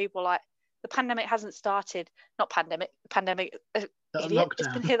again, because people like, the pandemic hasn't started. Not pandemic, pandemic. Idiot. It's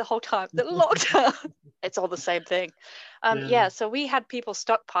been here the whole time. The lockdown. It's all the same thing. So we had people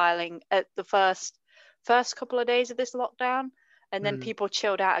stockpiling at the first couple of days of this lockdown, and then people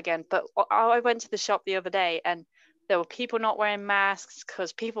chilled out again. But I went to the shop the other day, and there were people not wearing masks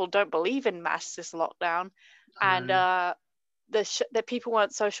because people don't believe in masks this lockdown, and the people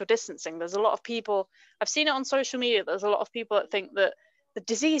weren't social distancing. There's a lot of people, I've seen it on social media, there's a lot of people that think that the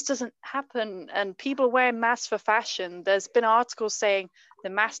disease doesn't happen, and people wearing masks for fashion. There's been articles saying the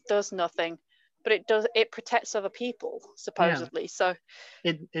mask does nothing, but it protects other people, Yeah, supposedly. So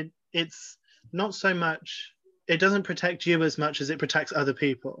it's not so much, it doesn't protect you as much as it protects other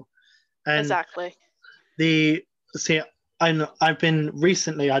people. And exactly. the see, I've been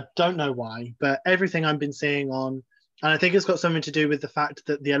recently, I don't know why, but everything I've been seeing on, and I think it's got something to do with the fact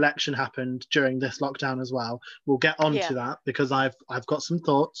that the election happened during this lockdown as well. We'll get on Yeah. to that because I've got some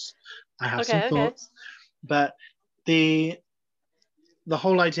thoughts. I have some Okay. thoughts, but the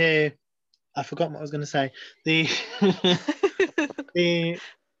whole idea, I forgot what I was going to say. The the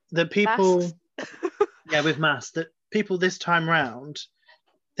the Masks. people, yeah, with masks, that people this time round,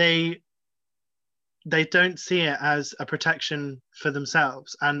 they they don't see it as a protection for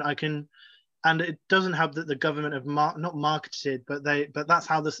themselves, and it doesn't help that the government have not marketed, but that's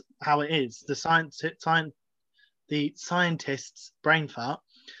how it is. The scientists brain fart.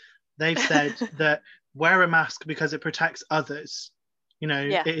 They've said that wear a mask because it protects others. You know,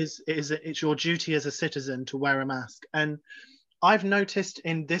 Yeah. it's your duty as a citizen to wear a mask. And I've noticed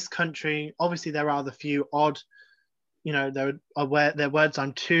in this country, obviously there are the few odd, you know, there are words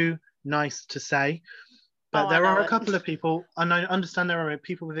I'm too nice to say, Oh, but I there know are a it. couple of people, and I understand there are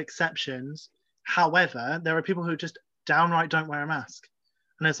people with exceptions. However, there are people who just downright don't wear a mask.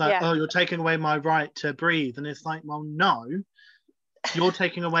 And it's like, Yeah. oh, you're taking away my right to breathe. And it's like, well, no, you're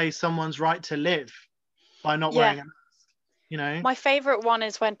taking away someone's right to live by not Yeah. wearing a mask, you know? My favorite one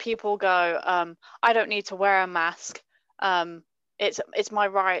is when people go, I don't need to wear a mask. Um, it's my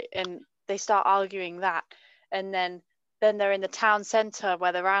right, and they start arguing that, and then they're in the town centre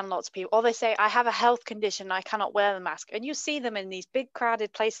where there are lots of people, or they say, I have a health condition, I cannot wear the mask. And you see them in these big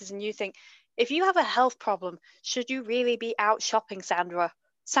crowded places, and you think, if you have a health problem, should you really be out shopping, Sandra?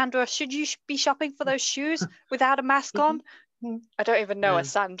 Sandra, should you be shopping for those shoes without a mask on? I don't even know a No,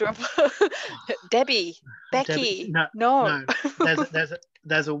 Sandra. Debbie, Debbie, Becky, no, no. no.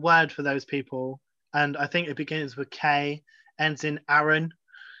 There's a word for those people, and I think it begins with K, ends in Aaron,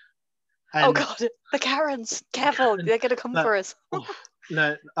 Oh and God, the Karens, careful, they're gonna come but for us. oh,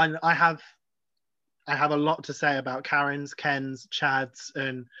 no, and I have a lot to say about Karens, Kens, Chads,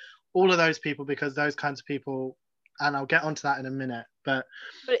 and all of those people, because those kinds of people, and I'll get onto that in a minute. But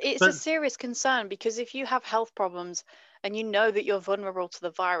it's a But serious concern, because if you have health problems and you know that you're vulnerable to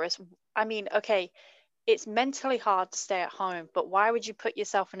the virus, I mean, okay, it's mentally hard to stay at home, but why would you put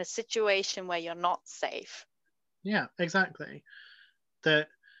yourself in a situation where you're not safe? yeah, exactly. That,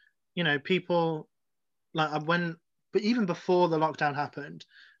 you know, people like but even before the lockdown happened,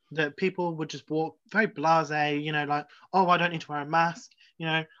 that people would just walk very blasé, you know, like, oh, I don't need to wear a mask, you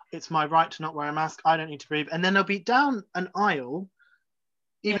know, it's my right to not wear a mask, I don't need to breathe. And then they'll be down an aisle,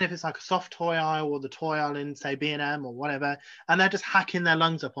 Yeah. even if it's like a soft toy aisle or the toy aisle in, say, B&M or whatever, and they're just hacking their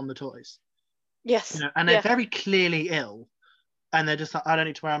lungs up on the toys, you Yes. know, and they're Yeah. very clearly ill, and they're just like, I don't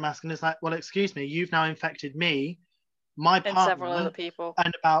need to wear a mask. And it's like, well, excuse me, you've now infected me, my And several other partner, people.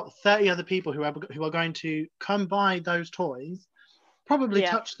 and about 30 other people who are going to come by those toys, probably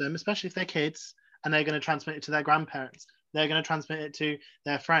Yeah. touch them, especially if they're kids, and they're going to transmit it to their grandparents. They're going to transmit it to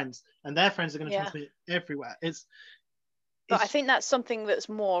their friends, and their friends are going to Yeah. transmit it everywhere. But I It's think that's something that's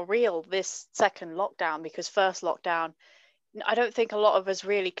more real this second lockdown, because first lockdown, I don't think a lot of us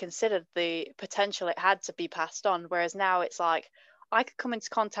really considered the potential it had to be passed on. Whereas now it's like, I could come into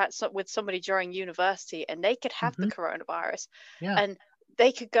contact with somebody during university and they could have the mhm, coronavirus, yeah, and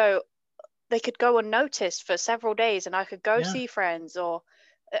they could go unnoticed for several days, and I could go yeah, see friends, or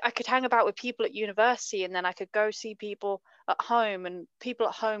I could hang about with people at university, and then I could go see people at home, and people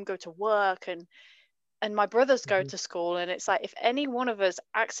at home go to work, and my brothers go mhm, to school. And it's like, if any one of us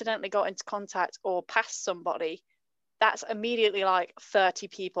accidentally got into contact or passed somebody, that's immediately like 30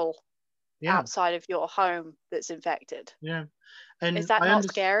 people yeah, outside of your home that's infected. yeah. Is And that I not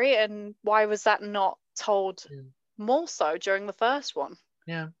understand. scary? And why was that not told more so during the first one?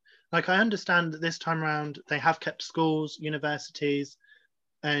 Yeah, like I understand that this time around they have kept schools, universities,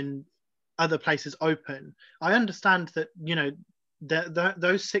 and other places open. I understand that, you know,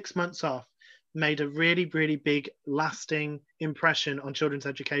 those 6 months off made a really, really big, lasting impression on children's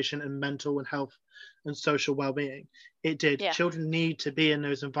education and mental and health and social well-being. It did. Yeah. Children need to be in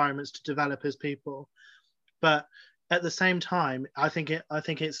those environments to develop as people, but at the same time, I think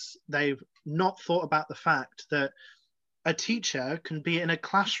it's they've not thought about the fact that a teacher can be in a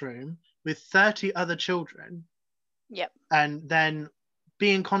classroom with 30 other children, Yep. and then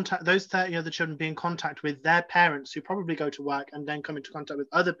be in contact, those 30 other children be in contact with their parents who probably go to work, and then come into contact with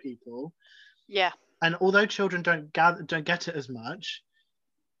other people. Yeah. And although children don't get it as much,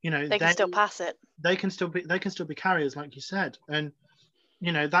 you know, They can still pass it. they can still be carriers, like you said. And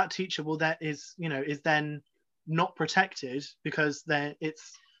you know, that teacher will that is, you know, is then not protected because then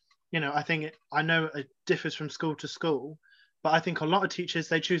it's, you know, I know it differs from school to school, but I think a lot of teachers,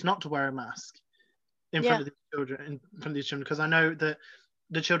 they choose not to wear a mask in front Yeah. of the children, because I know that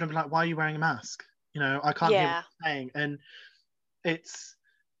the children be like, why are you wearing a mask? You know, I can't hear what Yeah. you're saying. And it's,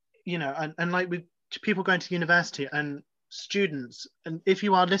 you know, and like with people going to university and students, and if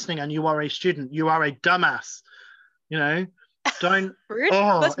you are listening and you are a student, you are a dumbass, you know, don't, Rude.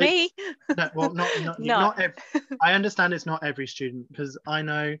 oh, That's me. no, well, No. not every, I understand it's not every student, because I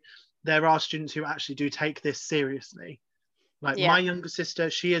know there are students who actually do take this seriously. Like Yeah. my younger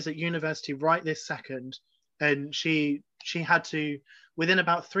sister, she is at university right this second, and she had to, within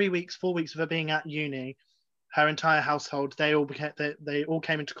about 3 weeks, 4 weeks of her being at uni, her entire household, they all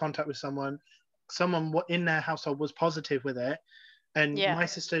came into contact with someone in their household was positive with it. And Yeah. my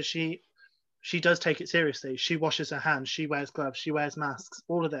sister, she does take it seriously. She washes her hands, she wears gloves, she wears masks,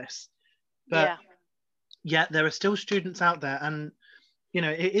 all of this. But Yeah. yet there are still students out there, and you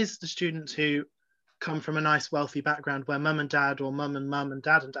know, it is the students who come from a nice wealthy background where mum and dad, or mum and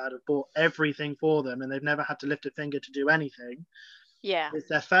dad have bought everything for them and they've never had to lift a finger to do anything. Yeah. It's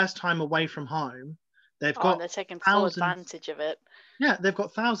their first time away from home. They've Oh, and got they're taking full thousands, advantage of it. yeah, they've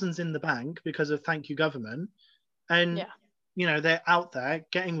got thousands in the bank because of thank you government. And Yeah. you know, they're out there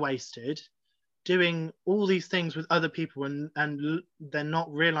getting wasted, doing all these things with other people, and they're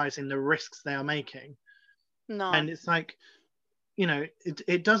not realizing the risks they are making. No. And it's like, you know,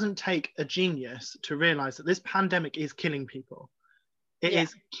 it doesn't take a genius to realize that this pandemic is killing people. It Yeah.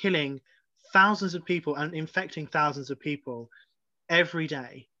 is killing thousands of people and infecting thousands of people every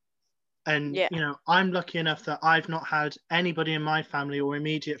day. And Yeah. you know, I'm lucky enough that I've not had anybody in my family or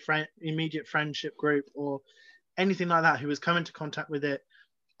immediate friendship group or anything like that who has come into contact with it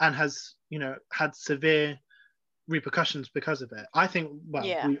and has, you know, had severe repercussions because of it. I think, well,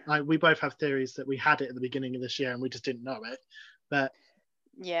 Yeah. we both have theories that we had it at the beginning of this year and we just didn't know it. But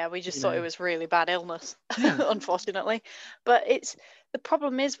Yeah, we just you thought it know, was really bad illness, yeah, unfortunately. But it's the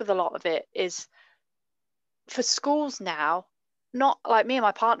problem is with a lot of it is for schools now, not like me and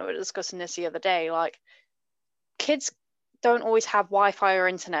my partner were discussing this the other day, like kids don't always have Wi-Fi or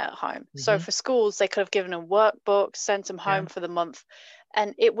internet at home. So mm-hmm, for schools, they could have given them workbooks, sent them yeah, home for the month,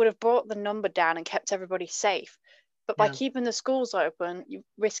 and it would have brought the number down and kept everybody safe. But by yeah, keeping the schools open, you're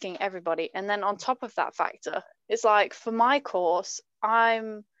risking everybody. And then on top of that factor, it's like for my course,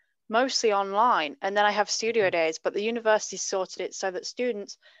 I'm mostly online and then I have studio mm-hmm, days, but the university sorted it so that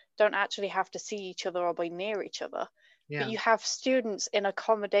students don't actually have to see each other or be near each other. But yeah, you have students in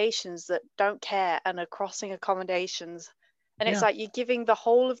accommodations that don't care and are crossing accommodations. And it's yeah, like you're giving the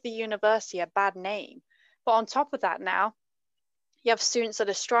whole of the university a bad name. But on top of that, now you have students that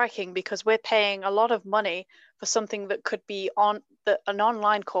are striking because we're paying a lot of money for something that could be on that an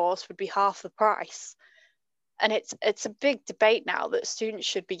online course would be half the price. And it's a big debate now that students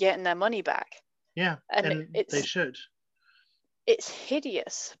should be getting their money back. yeah, And and they should. it's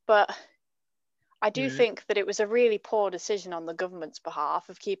hideous, but I You do know, think that it was a really poor decision on the government's behalf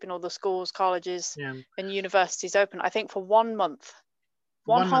of keeping all the schools, colleges, yeah, and universities open. I think for 1 month,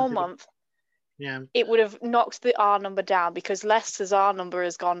 for one 1 month whole it would, month, yeah, it would have knocked the R number down because Leicester's R number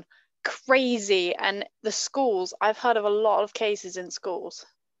has gone crazy. And the schools, I've heard of a lot of cases in schools.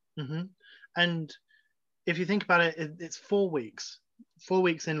 mm-hmm. And if you think about it, it's 4 weeks, 4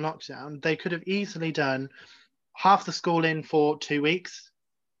 weeks in lockdown. They could have easily done half the school in for 2 weeks,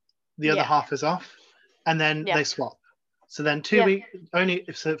 the other Yeah, half is off, and then yeah, they swap. So then two yeah, weeks only.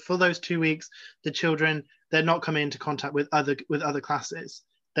 So for those 2 weeks, the children, they're not coming into contact with other classes.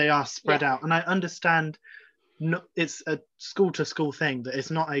 They are yeah, spread out, and I understand. No, it's a school to school thing, that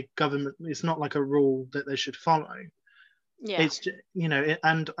it's not a government. It's not like a rule that they should follow. yeah, It's, you know,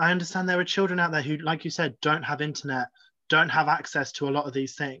 and I understand there are children out there who, like you said, don't have internet, don't have access to a lot of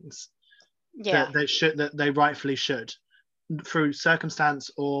these things yeah, that they rightfully should, through circumstance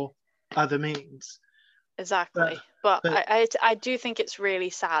or other means. But exactly. But but I do think it's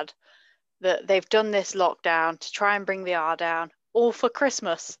really sad that they've done this lockdown to try and bring the R down, all for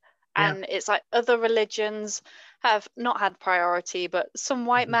Christmas. yeah, And it's like other religions have not had priority, but some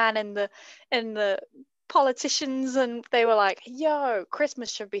white mhm, man in the politicians, and they were like, "Yo,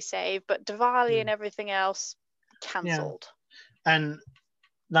 Christmas should be saved, but Diwali yeah, and everything else yeah, cancelled." and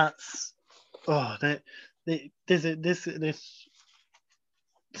that's, oh, this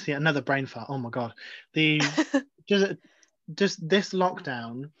see, another brain fart. Oh my god, the just just this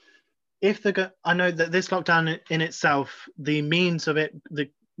lockdown. If I know that this lockdown in itself, the means of it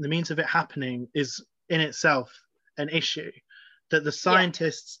happening is in itself an issue. That the Yeah,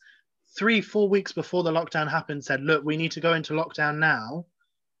 scientists 3 4 weeks before the lockdown happened said, look, we need to go into lockdown now,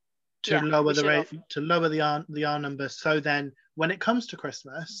 to Yeah, lower we the should rate, have. to lower the R number, so then when it comes to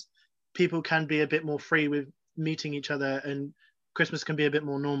Christmas, people can be a bit more free with meeting each other, and Christmas can be a bit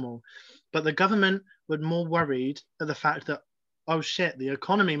more normal. But the government were more worried at the fact that, oh shit, the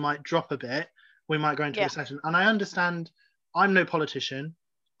economy might drop a bit, we might go into Yeah, recession. And I understand, I'm no politician,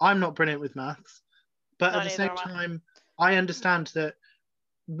 I'm not brilliant with maths, but at no, the neither same am I. time, I understand that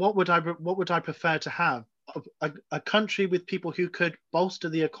what would I prefer to have? A country with people who could bolster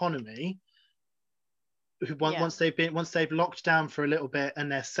the economy, who Yeah, once they've locked down for a little bit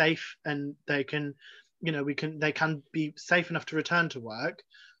and they're safe and they can, they can be safe enough to return to work,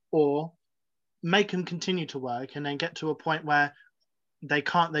 or make them continue to work and then get to a point where they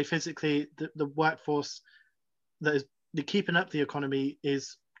can't, they physically, the workforce that is the keeping up the economy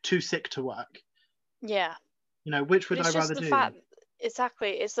is too sick to work. yeah. Which But would I it's just rather the do? fact,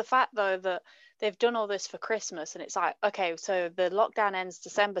 exactly. It's the fact though that they've done all this for Christmas, and it's like, okay, so the lockdown ends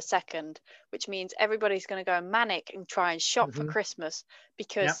December 2nd, which means everybody's going to go manic and try and shop for Hmm. Christmas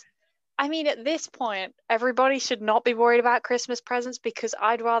Yeah, because, I mean, at this point, everybody should not be worried about Christmas presents because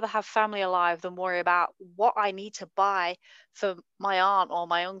I'd rather have family alive than worry about what I need to buy for my aunt or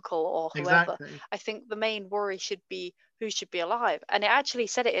my uncle or whoever. exactly. I think the main worry should be who should be alive. And it actually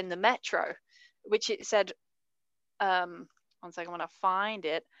said it in the Metro, which it said, one second when I find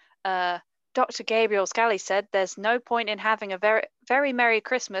it. Uh, Dr. Gabriel Scally said there's no point in having a very, very Merry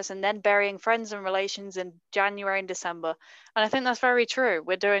Christmas and then burying friends and relations in January and December. And I think that's very true.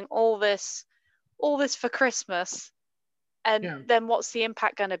 We're doing all this for Christmas. And Yeah, then what's the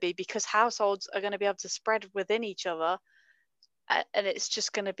impact going to be? Because households are going to be able to spread within each other. And it's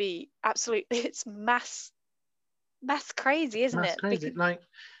just going to be absolutely, it's mass crazy, isn't that's it? crazy. Because Like,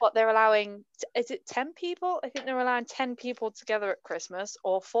 what they're allowing, is it 10 people? I think they're allowing 10 people together at Christmas,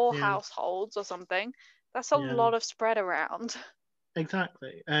 or four yeah, households or something. That's a yeah, lot of spread around.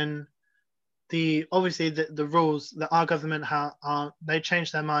 exactly. And the obviously the rules that our government are, they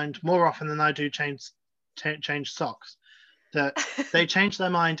change their mind more often than I do change socks. That they change their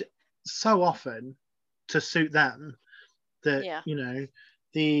mind so often to suit them that Yeah.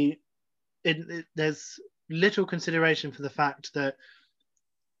 the there's little consideration for the fact that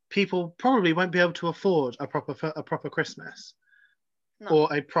people probably won't be able to afford a proper Christmas, No.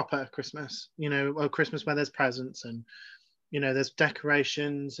 or a proper Christmas, a Christmas where there's presents and there's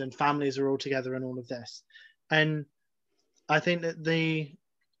decorations and families are all together and all of this. And I think that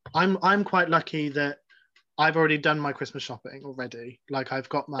I'm quite lucky that I've already done my Christmas shopping already. Like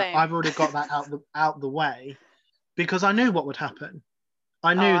Same. I've already got that out the way, because I knew what would happen.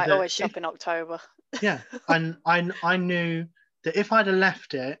 I Oh, knew I that always shop in October. yeah, and I knew that if I'd have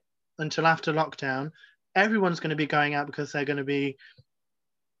left it until after lockdown, everyone's going to be going out because they're going to be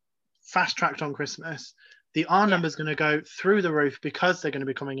fast tracked on Christmas. The R Yeah. number is going to go through the roof because they're going to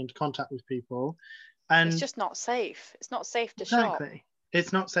be coming into contact with people. It's And just not safe. It's not safe to shop. exactly,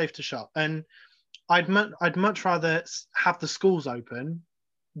 it's not safe to shop. And I'd much rather have the schools open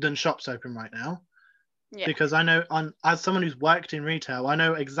than shops open right now, Yeah. because I know, as someone who's worked in retail, I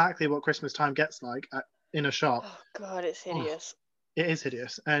know exactly what Christmas time gets like in a shop. Oh, God, it's Oh, hideous. it is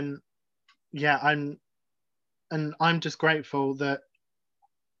hideous. And yeah, I'm just grateful that,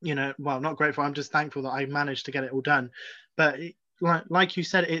 well, not grateful, I'm just thankful that I managed to get it all done. But like you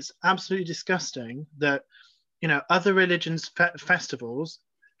said, it's absolutely disgusting that other religions festivals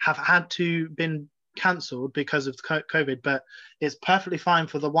have had to been cancelled because of COVID, but it's perfectly fine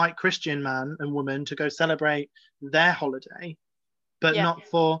for the white Christian man and woman to go celebrate their holiday, but Yeah, not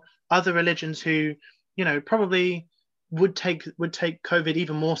for other religions who probably would take COVID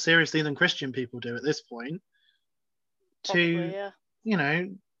even more seriously than Christian people do at this point, probably, to yeah. you know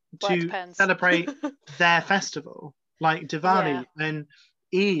Well, it to depends. celebrate their festival, like Yeah. Diwali and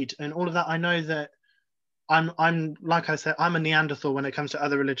Eid and all of that. I know that I'm like I said, I'm a Neanderthal when it comes to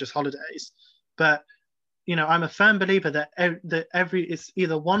other religious holidays, but I'm a firm believer that it's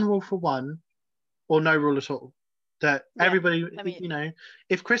either one rule for one or no rule at all. That Yeah. everybody, I mean,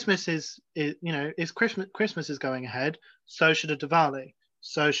 if Christmas if Christmas is going ahead, so should a Diwali,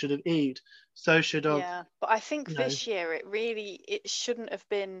 so should an Eid, so should of yeah. But I think you know this year it shouldn't have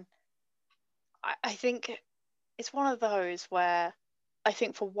been. I think it's one of those where I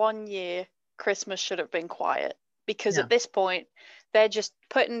think for 1 year Christmas should have been quiet because yeah, at this point they're just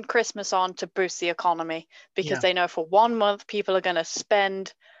putting Christmas on to boost the economy because yeah, they know for 1 month people are going to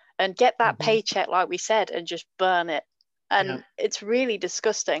spend and get that hmm, paycheck like we said and just burn it. yeah, And it's really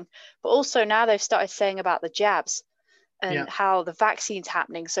disgusting. But also now they've started saying about the jabs yeah, and how the vaccine's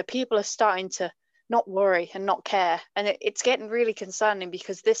happening. So people are starting to not worry and not care. And it's getting really concerning,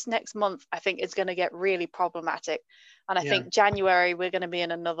 because this next month I think is going to get really problematic. And I think January we're going to be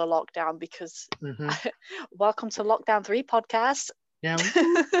in another lockdown, because welcome to Lockdown 3 podcast. Yeah.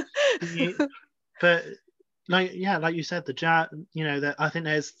 But like you said, that I think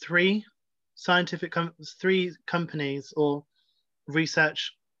there's three companies or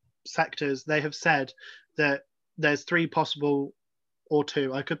research sectors. They have said that there's three possible, or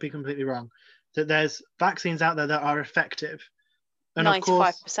two, I could be completely wrong, that there's vaccines out there that are effective. And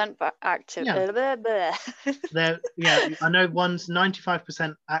 95% active. I know one's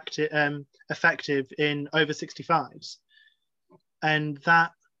 95% effective in over 65s, and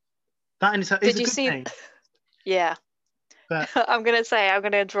that in itself is a good thing. Yeah. But I'm going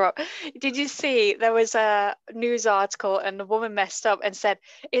to interrupt. Did you see there was a news article and the woman messed up and said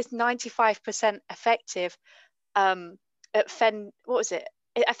it's 95% effective at what was it?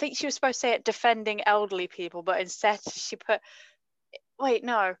 I think she was supposed to say it defending elderly people, but instead she put, wait,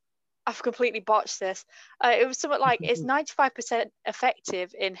 no, I've completely botched this. It was something like it's 95%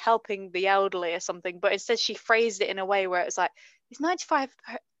 effective in helping the elderly or something, but instead she phrased it in a way where it was like, it's 95%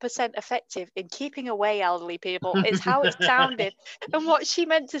 effective in keeping away elderly people. It's how it sounded. And what she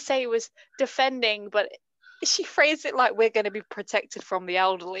meant to say was defending, but she phrased it like we're going to be protected from the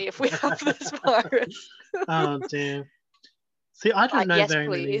elderly if we have this virus. Oh dear. See, I don't know very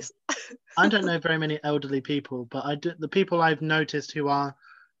many. I don't know very many elderly people, but the people I've noticed who are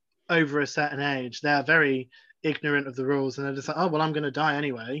over a certain age, they're very ignorant of the rules, and they're just like, oh well, I'm going to die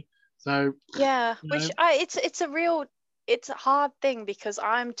anyway. So yeah, it's a hard thing, because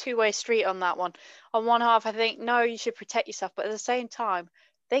I'm two-way street on that one. On one half, I think, no, you should protect yourself. But at the same time,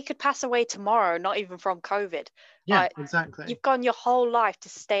 they could pass away tomorrow, not even from COVID. Yeah, exactly. You've gone your whole life to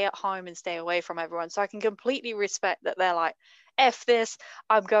stay at home and stay away from everyone. So I can completely respect that they're like, F this,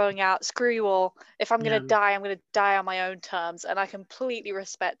 I'm going out, screw you all. If I'm going to die, I'm going to die on my own terms. And I completely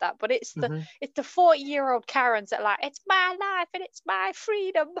respect that. But it's the 40-year-old Karens that are like, it's my life and it's my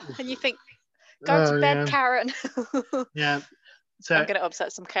freedom. And you think, go to bed, Karen. Yeah. So I'm going to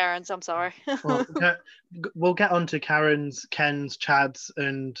upset some Karens. I'm sorry. We'll get on to Karens, Kens, Chads,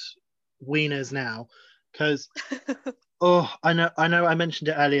 and Wieners now, because I know I mentioned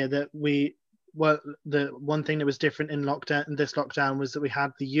it earlier that the one thing that was different in this lockdown was that we had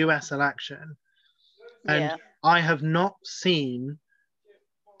the US election, and I have not seen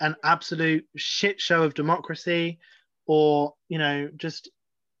an absolute shit show of democracy or just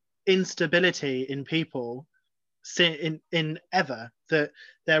instability in people in ever. That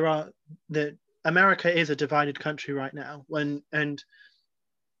America is a divided country right now. When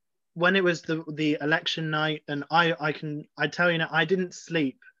it was the election night, and I tell you now, I didn't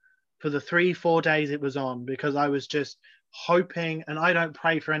sleep for the 3-4 days it was on, because I was just hoping, and I don't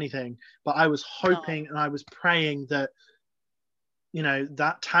pray for anything, but I was hoping and I was praying that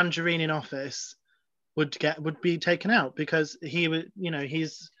that Tangerine in office would be taken out, because he would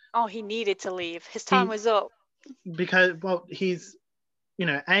he needed to leave. His time was up. Because he's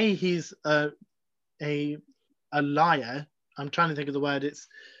he's a liar. I'm trying to think of the word. It's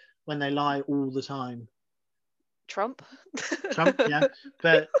when they lie all the time. Trump, yeah,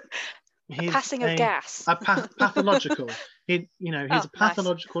 but he's passing of gas. Pathological. He's a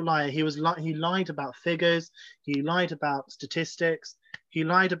pathological liar. He lied about figures. He lied about statistics. He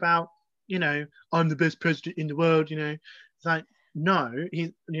lied about I'm the best president in the world. It's like, no,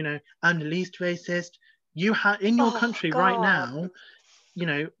 I'm the least racist. You have in your country right now,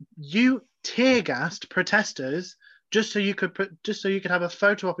 you tear gassed protesters just so you could have a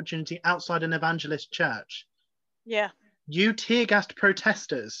photo opportunity outside an evangelist church. Yeah. You tear gassed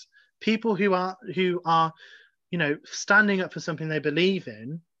protesters, people who are standing up for something they believe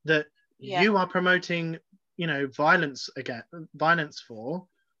in, that you are promoting violence for,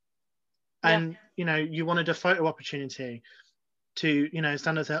 and you wanted a photo opportunity to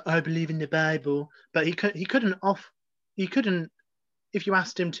stand and say, I believe in the Bible, but he couldn't if you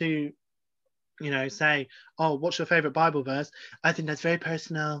asked him to say, oh, what's your favorite Bible verse, I think that's very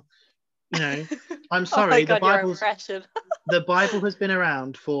personal. I'm sorry, the Bible has been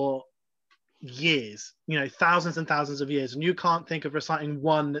around for years, thousands and thousands of years, and you can't think of reciting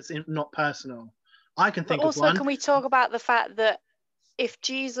one that's not personal. I can think of one. Also, can we talk about the fact that if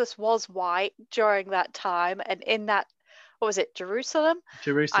Jesus was white during that time, and in that, what was it, Jerusalem?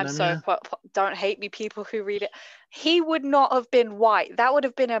 I'm so don't hate me, people who read it. He would not have been white. That would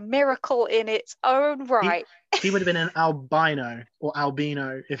have been a miracle in its own right. He would have been an albino or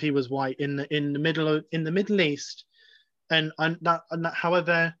albino if he was white in the Middle East. And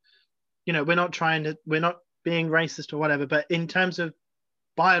however, we're not being racist or whatever, but in terms of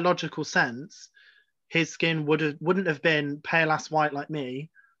biological sense, his skin wouldn't have been pale ass white like me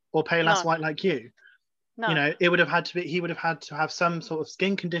or pale ass No, white like you. You no. know, it would have had to be, he would have had to have some sort of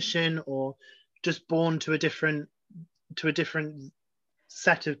skin condition or just born to a different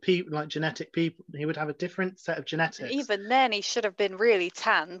set of people, like genetic people. He would have a different set of And genetics. even then, he should have been really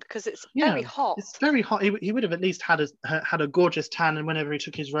tanned because it's very Yeah, hot. it's very hot. He would have at least had a gorgeous tan, and whenever he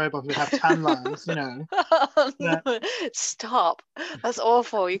took his robe off, he would have tan lines, you know. Oh, But, no. Stop. That's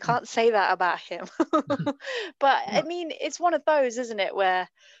awful. You can't say that about him. But I mean, it's one of those, isn't it, where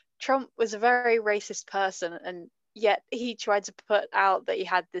Trump was a very racist person and yet he tried to put out that he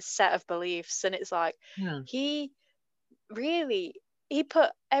had this set of beliefs, and it's like yeah, he really he put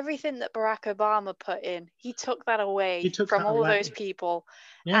everything that Barack Obama put in, he took that he away took from that all those away. people.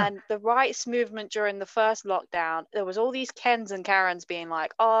 Yeah, And the rights movement during the first lockdown, there was all these Kens and Karens being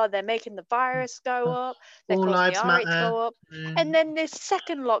like, oh, they're making the virus go up, they're all causing the lives R rate to matter. go up. And then this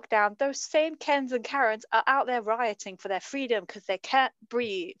second lockdown, those same Kens and Karens are out there rioting for their freedom because they can't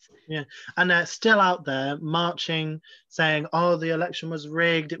breathe. Yeah, and they're still out there marching, saying, "Oh, the election was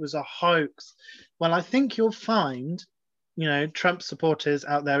rigged. It was a hoax." Well, I think you'll find, you know, Trump supporters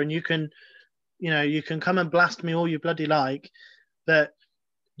out there, and you can come and blast me all you bloody like, but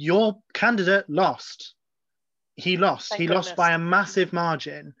your candidate lost. He lost. Thank He lost goodness. by a massive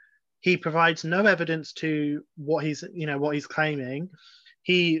margin. He provides no evidence to what he's claiming.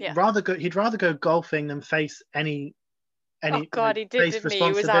 He'd Yeah. rather go golfing than face Oh God, he did, face didn't he? He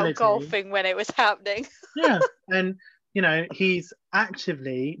was out responsibility. golfing when it was happening. Yeah, and you know he's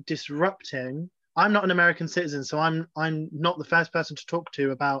actively disrupting. I'm not an American citizen, so I'm not the first person to talk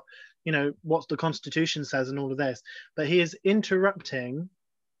to about what the Constitution says and all of this. But he is interrupting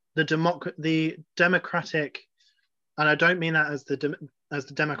the democratic, and I don't mean that as the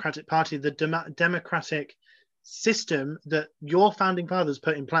Democratic Party, the democratic system that your founding fathers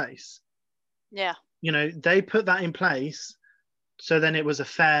put in place. Yeah. You know, they put that in place, so then it was a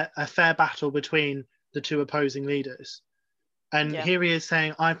fair battle between the two opposing leaders. And Yeah. here he is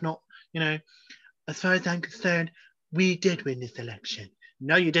saying, I've not, as far as I'm concerned, we did win this election.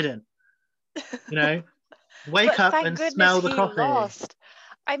 No, you didn't. Wake But up thank and goodness smell the he coffee. lost.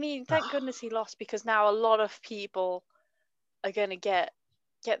 I mean, thank goodness he lost, because now a lot of people are going to get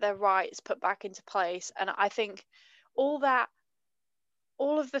their rights put back into place. And I think all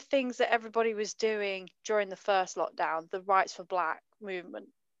of the things that everybody was doing during the first lockdown, the Rights for Black movement,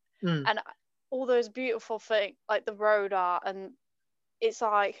 and all those beautiful things like the road art, and it's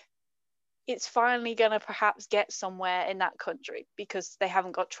like it's finally going to perhaps get somewhere in that country because they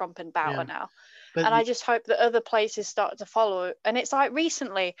haven't got Trump in power now. But and I just hope that other places start to follow. And it's like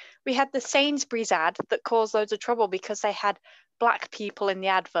recently we had the Sainsbury's ad that caused loads of trouble because they had Black people in the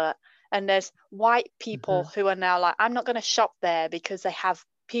advert, and there's white people who are now like, I'm not going to shop there because they have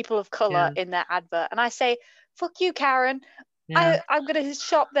people of color in their advert. And I say, fuck you, Karen. I'm going to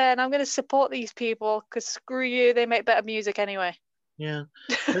shop there and I'm going to support these people because screw you, they make better music anyway. Yeah,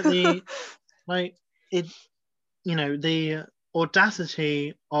 but the the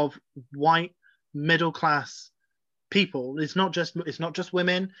audacity of white middle class people. It's not just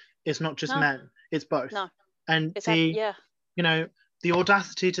women. It's not just men. It's both. No. And it's the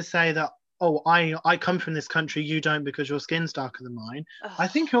audacity to say that, oh, I come from this country, you don't because your skin's darker than mine. Ugh. I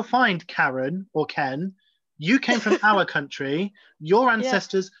think you'll find, Karen or Ken, you came from our country. Your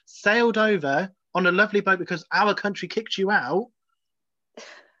ancestors sailed over on a lovely boat because our country kicked you out.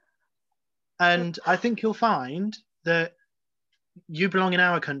 And I think you'll find that you belong in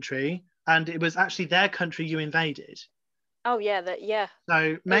our country and it was actually their country you invaded. Oh, yeah.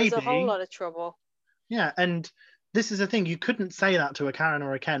 So maybe there's a whole lot of trouble. Yeah, and this is the thing. You couldn't say that to a Karen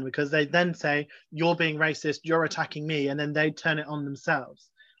or a Ken because they then say, you're being racist, you're attacking me, and then they turn it on themselves.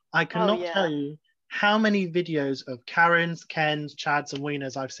 I cannot tell you how many videos of Karens, Kens, Chads, and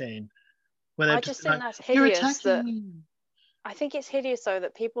Wieners I've seen. Where I just think that's hideous. I think it's hideous, though,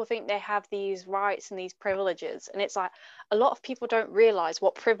 that people think they have these rights and these privileges. And it's like, a lot of people don't realize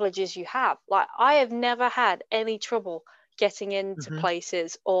what privileges you have. Like, I have never had any trouble getting into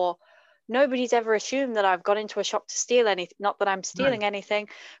places, or nobody's ever assumed that I've gone into a shop to steal anything. Not that I'm stealing anything,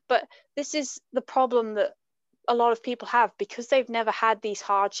 but this is the problem that a lot of people have because they've never had these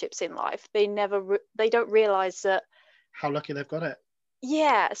hardships in life. They don't realize that how lucky they've got it.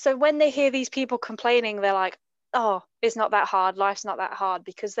 Yeah. So when they hear these people complaining, they're like, oh, it's not that hard. Life's not that hard,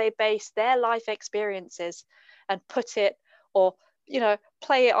 because they base their life experiences and put it, or,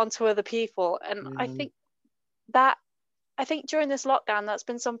 play it onto other people. And I think during this lockdown, that's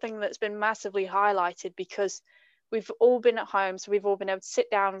been something that's been massively highlighted because we've all been at home. So we've all been able to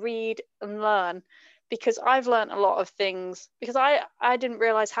sit down, read and learn. because I've learned a lot of things, because I didn't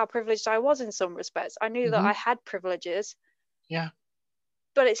realize how privileged I was in some respects. I knew that I had privileges. Yeah.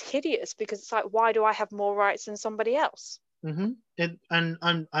 But it's hideous because it's like, why do I have more rights than somebody else? And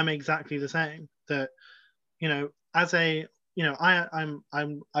I'm exactly the same. That, you know, as a, you know,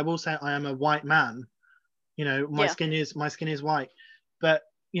 I will say I am a white man. You know, my skin is white, but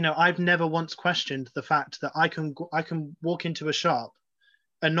you know, I've never once questioned the fact that I can walk into a shop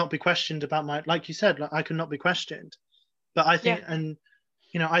and not be questioned about my, like you said, like I can not be questioned. But I think, and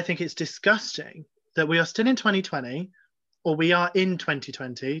you know, I think it's disgusting that we are still in 2020, or we are in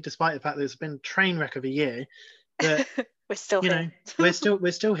 2020, despite the fact that it's been a train wreck of a year. That we're still you here. know,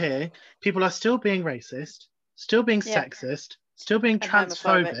 we're still here. People are still being racist, still being sexist, still being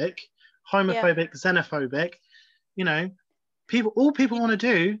transphobic, homophobic, xenophobic. You know, all people want to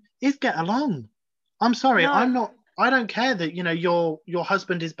do is get along. I'm sorry, No. I don't care that, you know, your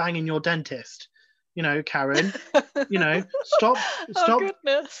husband is banging your dentist. You know, Karen, you know, stop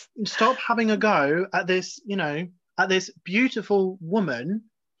goodness. stop having a go at this, you know, at this beautiful woman,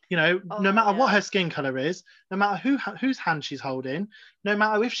 you know, no matter what her skin color is, no matter whose hand she's holding, no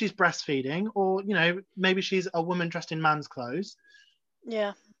matter if she's breastfeeding, or, you know, maybe she's a woman dressed in man's clothes.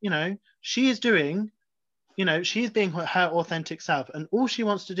 Yeah. You know, she is doing, you know, she's being her authentic self, and all she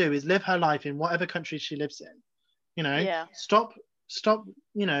wants to do is live her life in whatever country she lives in. You know, stop,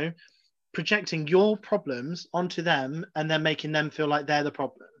 you know, projecting your problems onto them and then making them feel like they're the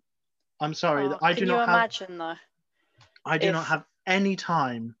problem. I'm sorry, I do not have. Imagine though? I do not have any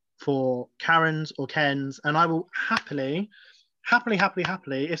time for Karens or Kens, and I will happily,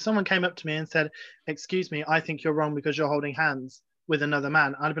 if someone came up to me and said, "Excuse me, I think you're wrong because you're holding hands with another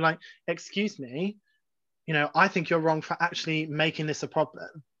man," I'd be like, "Excuse me, you know, I think you're wrong for actually making this a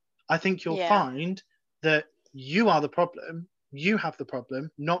problem. I think you'll find that you are the problem. You have the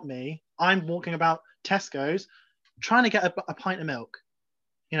problem, not me. I'm walking about Tesco's trying to get a pint of milk.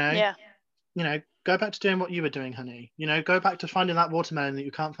 You know, you know, go back to doing what you were doing, honey. You know, go back to finding that watermelon that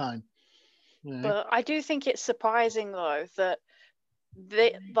you can't find." You know? But I do think it's surprising though that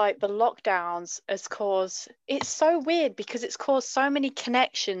the lockdowns has caused, it's so weird because it's caused so many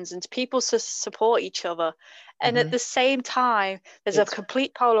connections and people to support each other, and at the same time there's a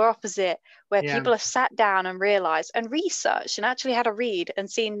complete polar opposite where people have sat down and realized and researched and actually had a read and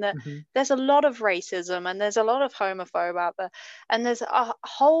seen that there's a lot of racism and there's a lot of homophobia out there, and there's a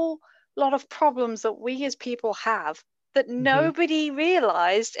whole lot of problems that we as people have that nobody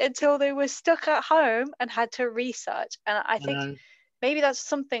realized until they were stuck at home and had to research. And I think maybe that's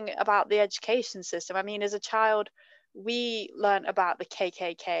something about the education system. I mean, as a child, we learned about the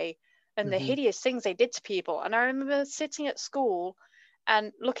KKK and the hideous things they did to people. And I remember sitting at school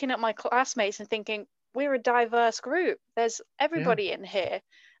and looking at my classmates and thinking, we're a diverse group. There's everybody in here.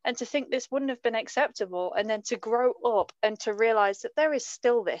 And to think this wouldn't have been acceptable, and then to grow up and to realize that there is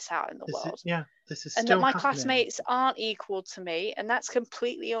still this out in the world. This is and still that my happening. Classmates aren't equal to me, and that's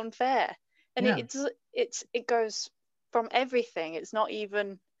completely unfair. And it goes from everything. It's not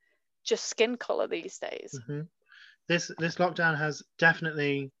even just skin color these days. This lockdown has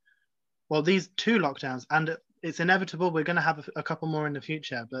definitely, well, these two lockdowns, and it's inevitable we're going to have a couple more in the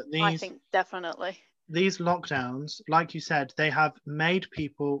future, but I think definitely these lockdowns, like you said, they have made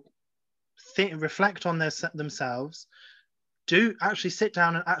people reflect on themselves, do actually sit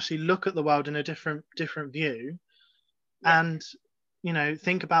down and actually look at the world in a different view, and, you know,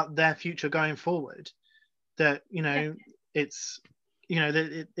 think about their future going forward. That, you know, it's, you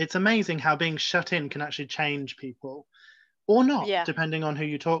know, it's amazing how being shut in can actually change people, or not, depending on who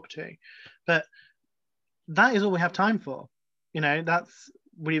you talk to. But that is all we have time for. You know,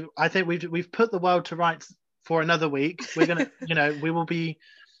 I think we've put the world to rights for another week. We're gonna, you know, we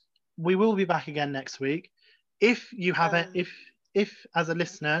will be back again next week. If you have if as a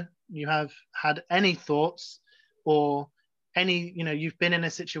listener you have had any thoughts, or any, you know, you've been in a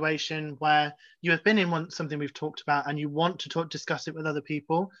situation where you have been in something we've talked about and you want to discuss it with other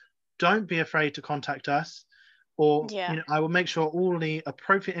people, don't be afraid to contact us. Or you know, I will make sure all the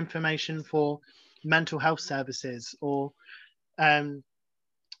appropriate information for mental health services, or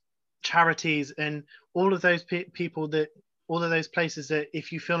charities, and all of those people, that all of those places that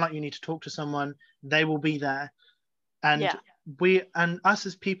if you feel like you need to talk to someone, they will be there. And we, and us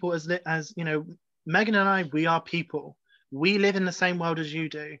as people, as you know, Megan and I, we are people. We live in the same world as you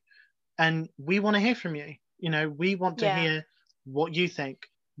do, and we want to hear from you. You know, we want to hear what you think,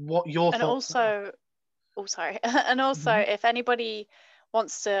 what your thoughts are. And also if anybody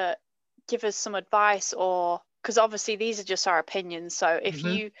wants to give us some advice or because obviously these are just our opinions. So if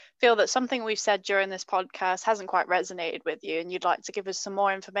you feel that something we've said during this podcast hasn't quite resonated with you and you'd like to give us some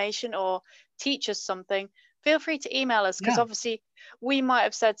more information or teach us something, feel free to email us, because obviously we might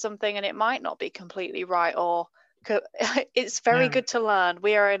have said something and it might not be completely right, or it's very good to learn.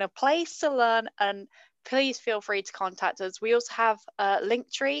 We are in a place to learn, and please feel free to contact us. We also have a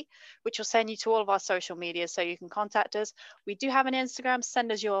Linktree, which will send you to all of our social media so you can contact us. We do have an Instagram.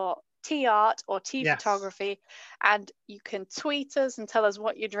 Send us your tea art or tea photography, and you can tweet us and tell us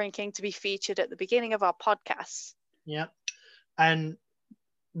what you're drinking to be featured at the beginning of our podcasts. Yeah. And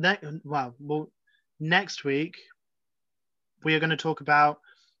next week we are going to talk about,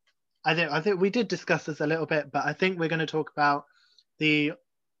 I think we did discuss this a little bit, but I think we're going to talk about the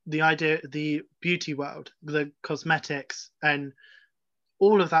idea, the beauty world, the cosmetics, and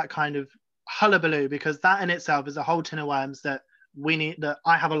all of that kind of hullabaloo, because that in itself is a whole tin of worms that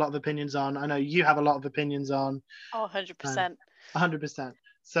I have a lot of opinions on. I know you have a lot of opinions on. Oh, 100%. 100%.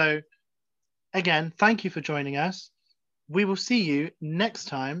 So again, thank you for joining us. We will see you next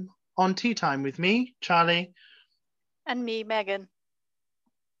time on Tea Time with me, Charlie. And me, Megan.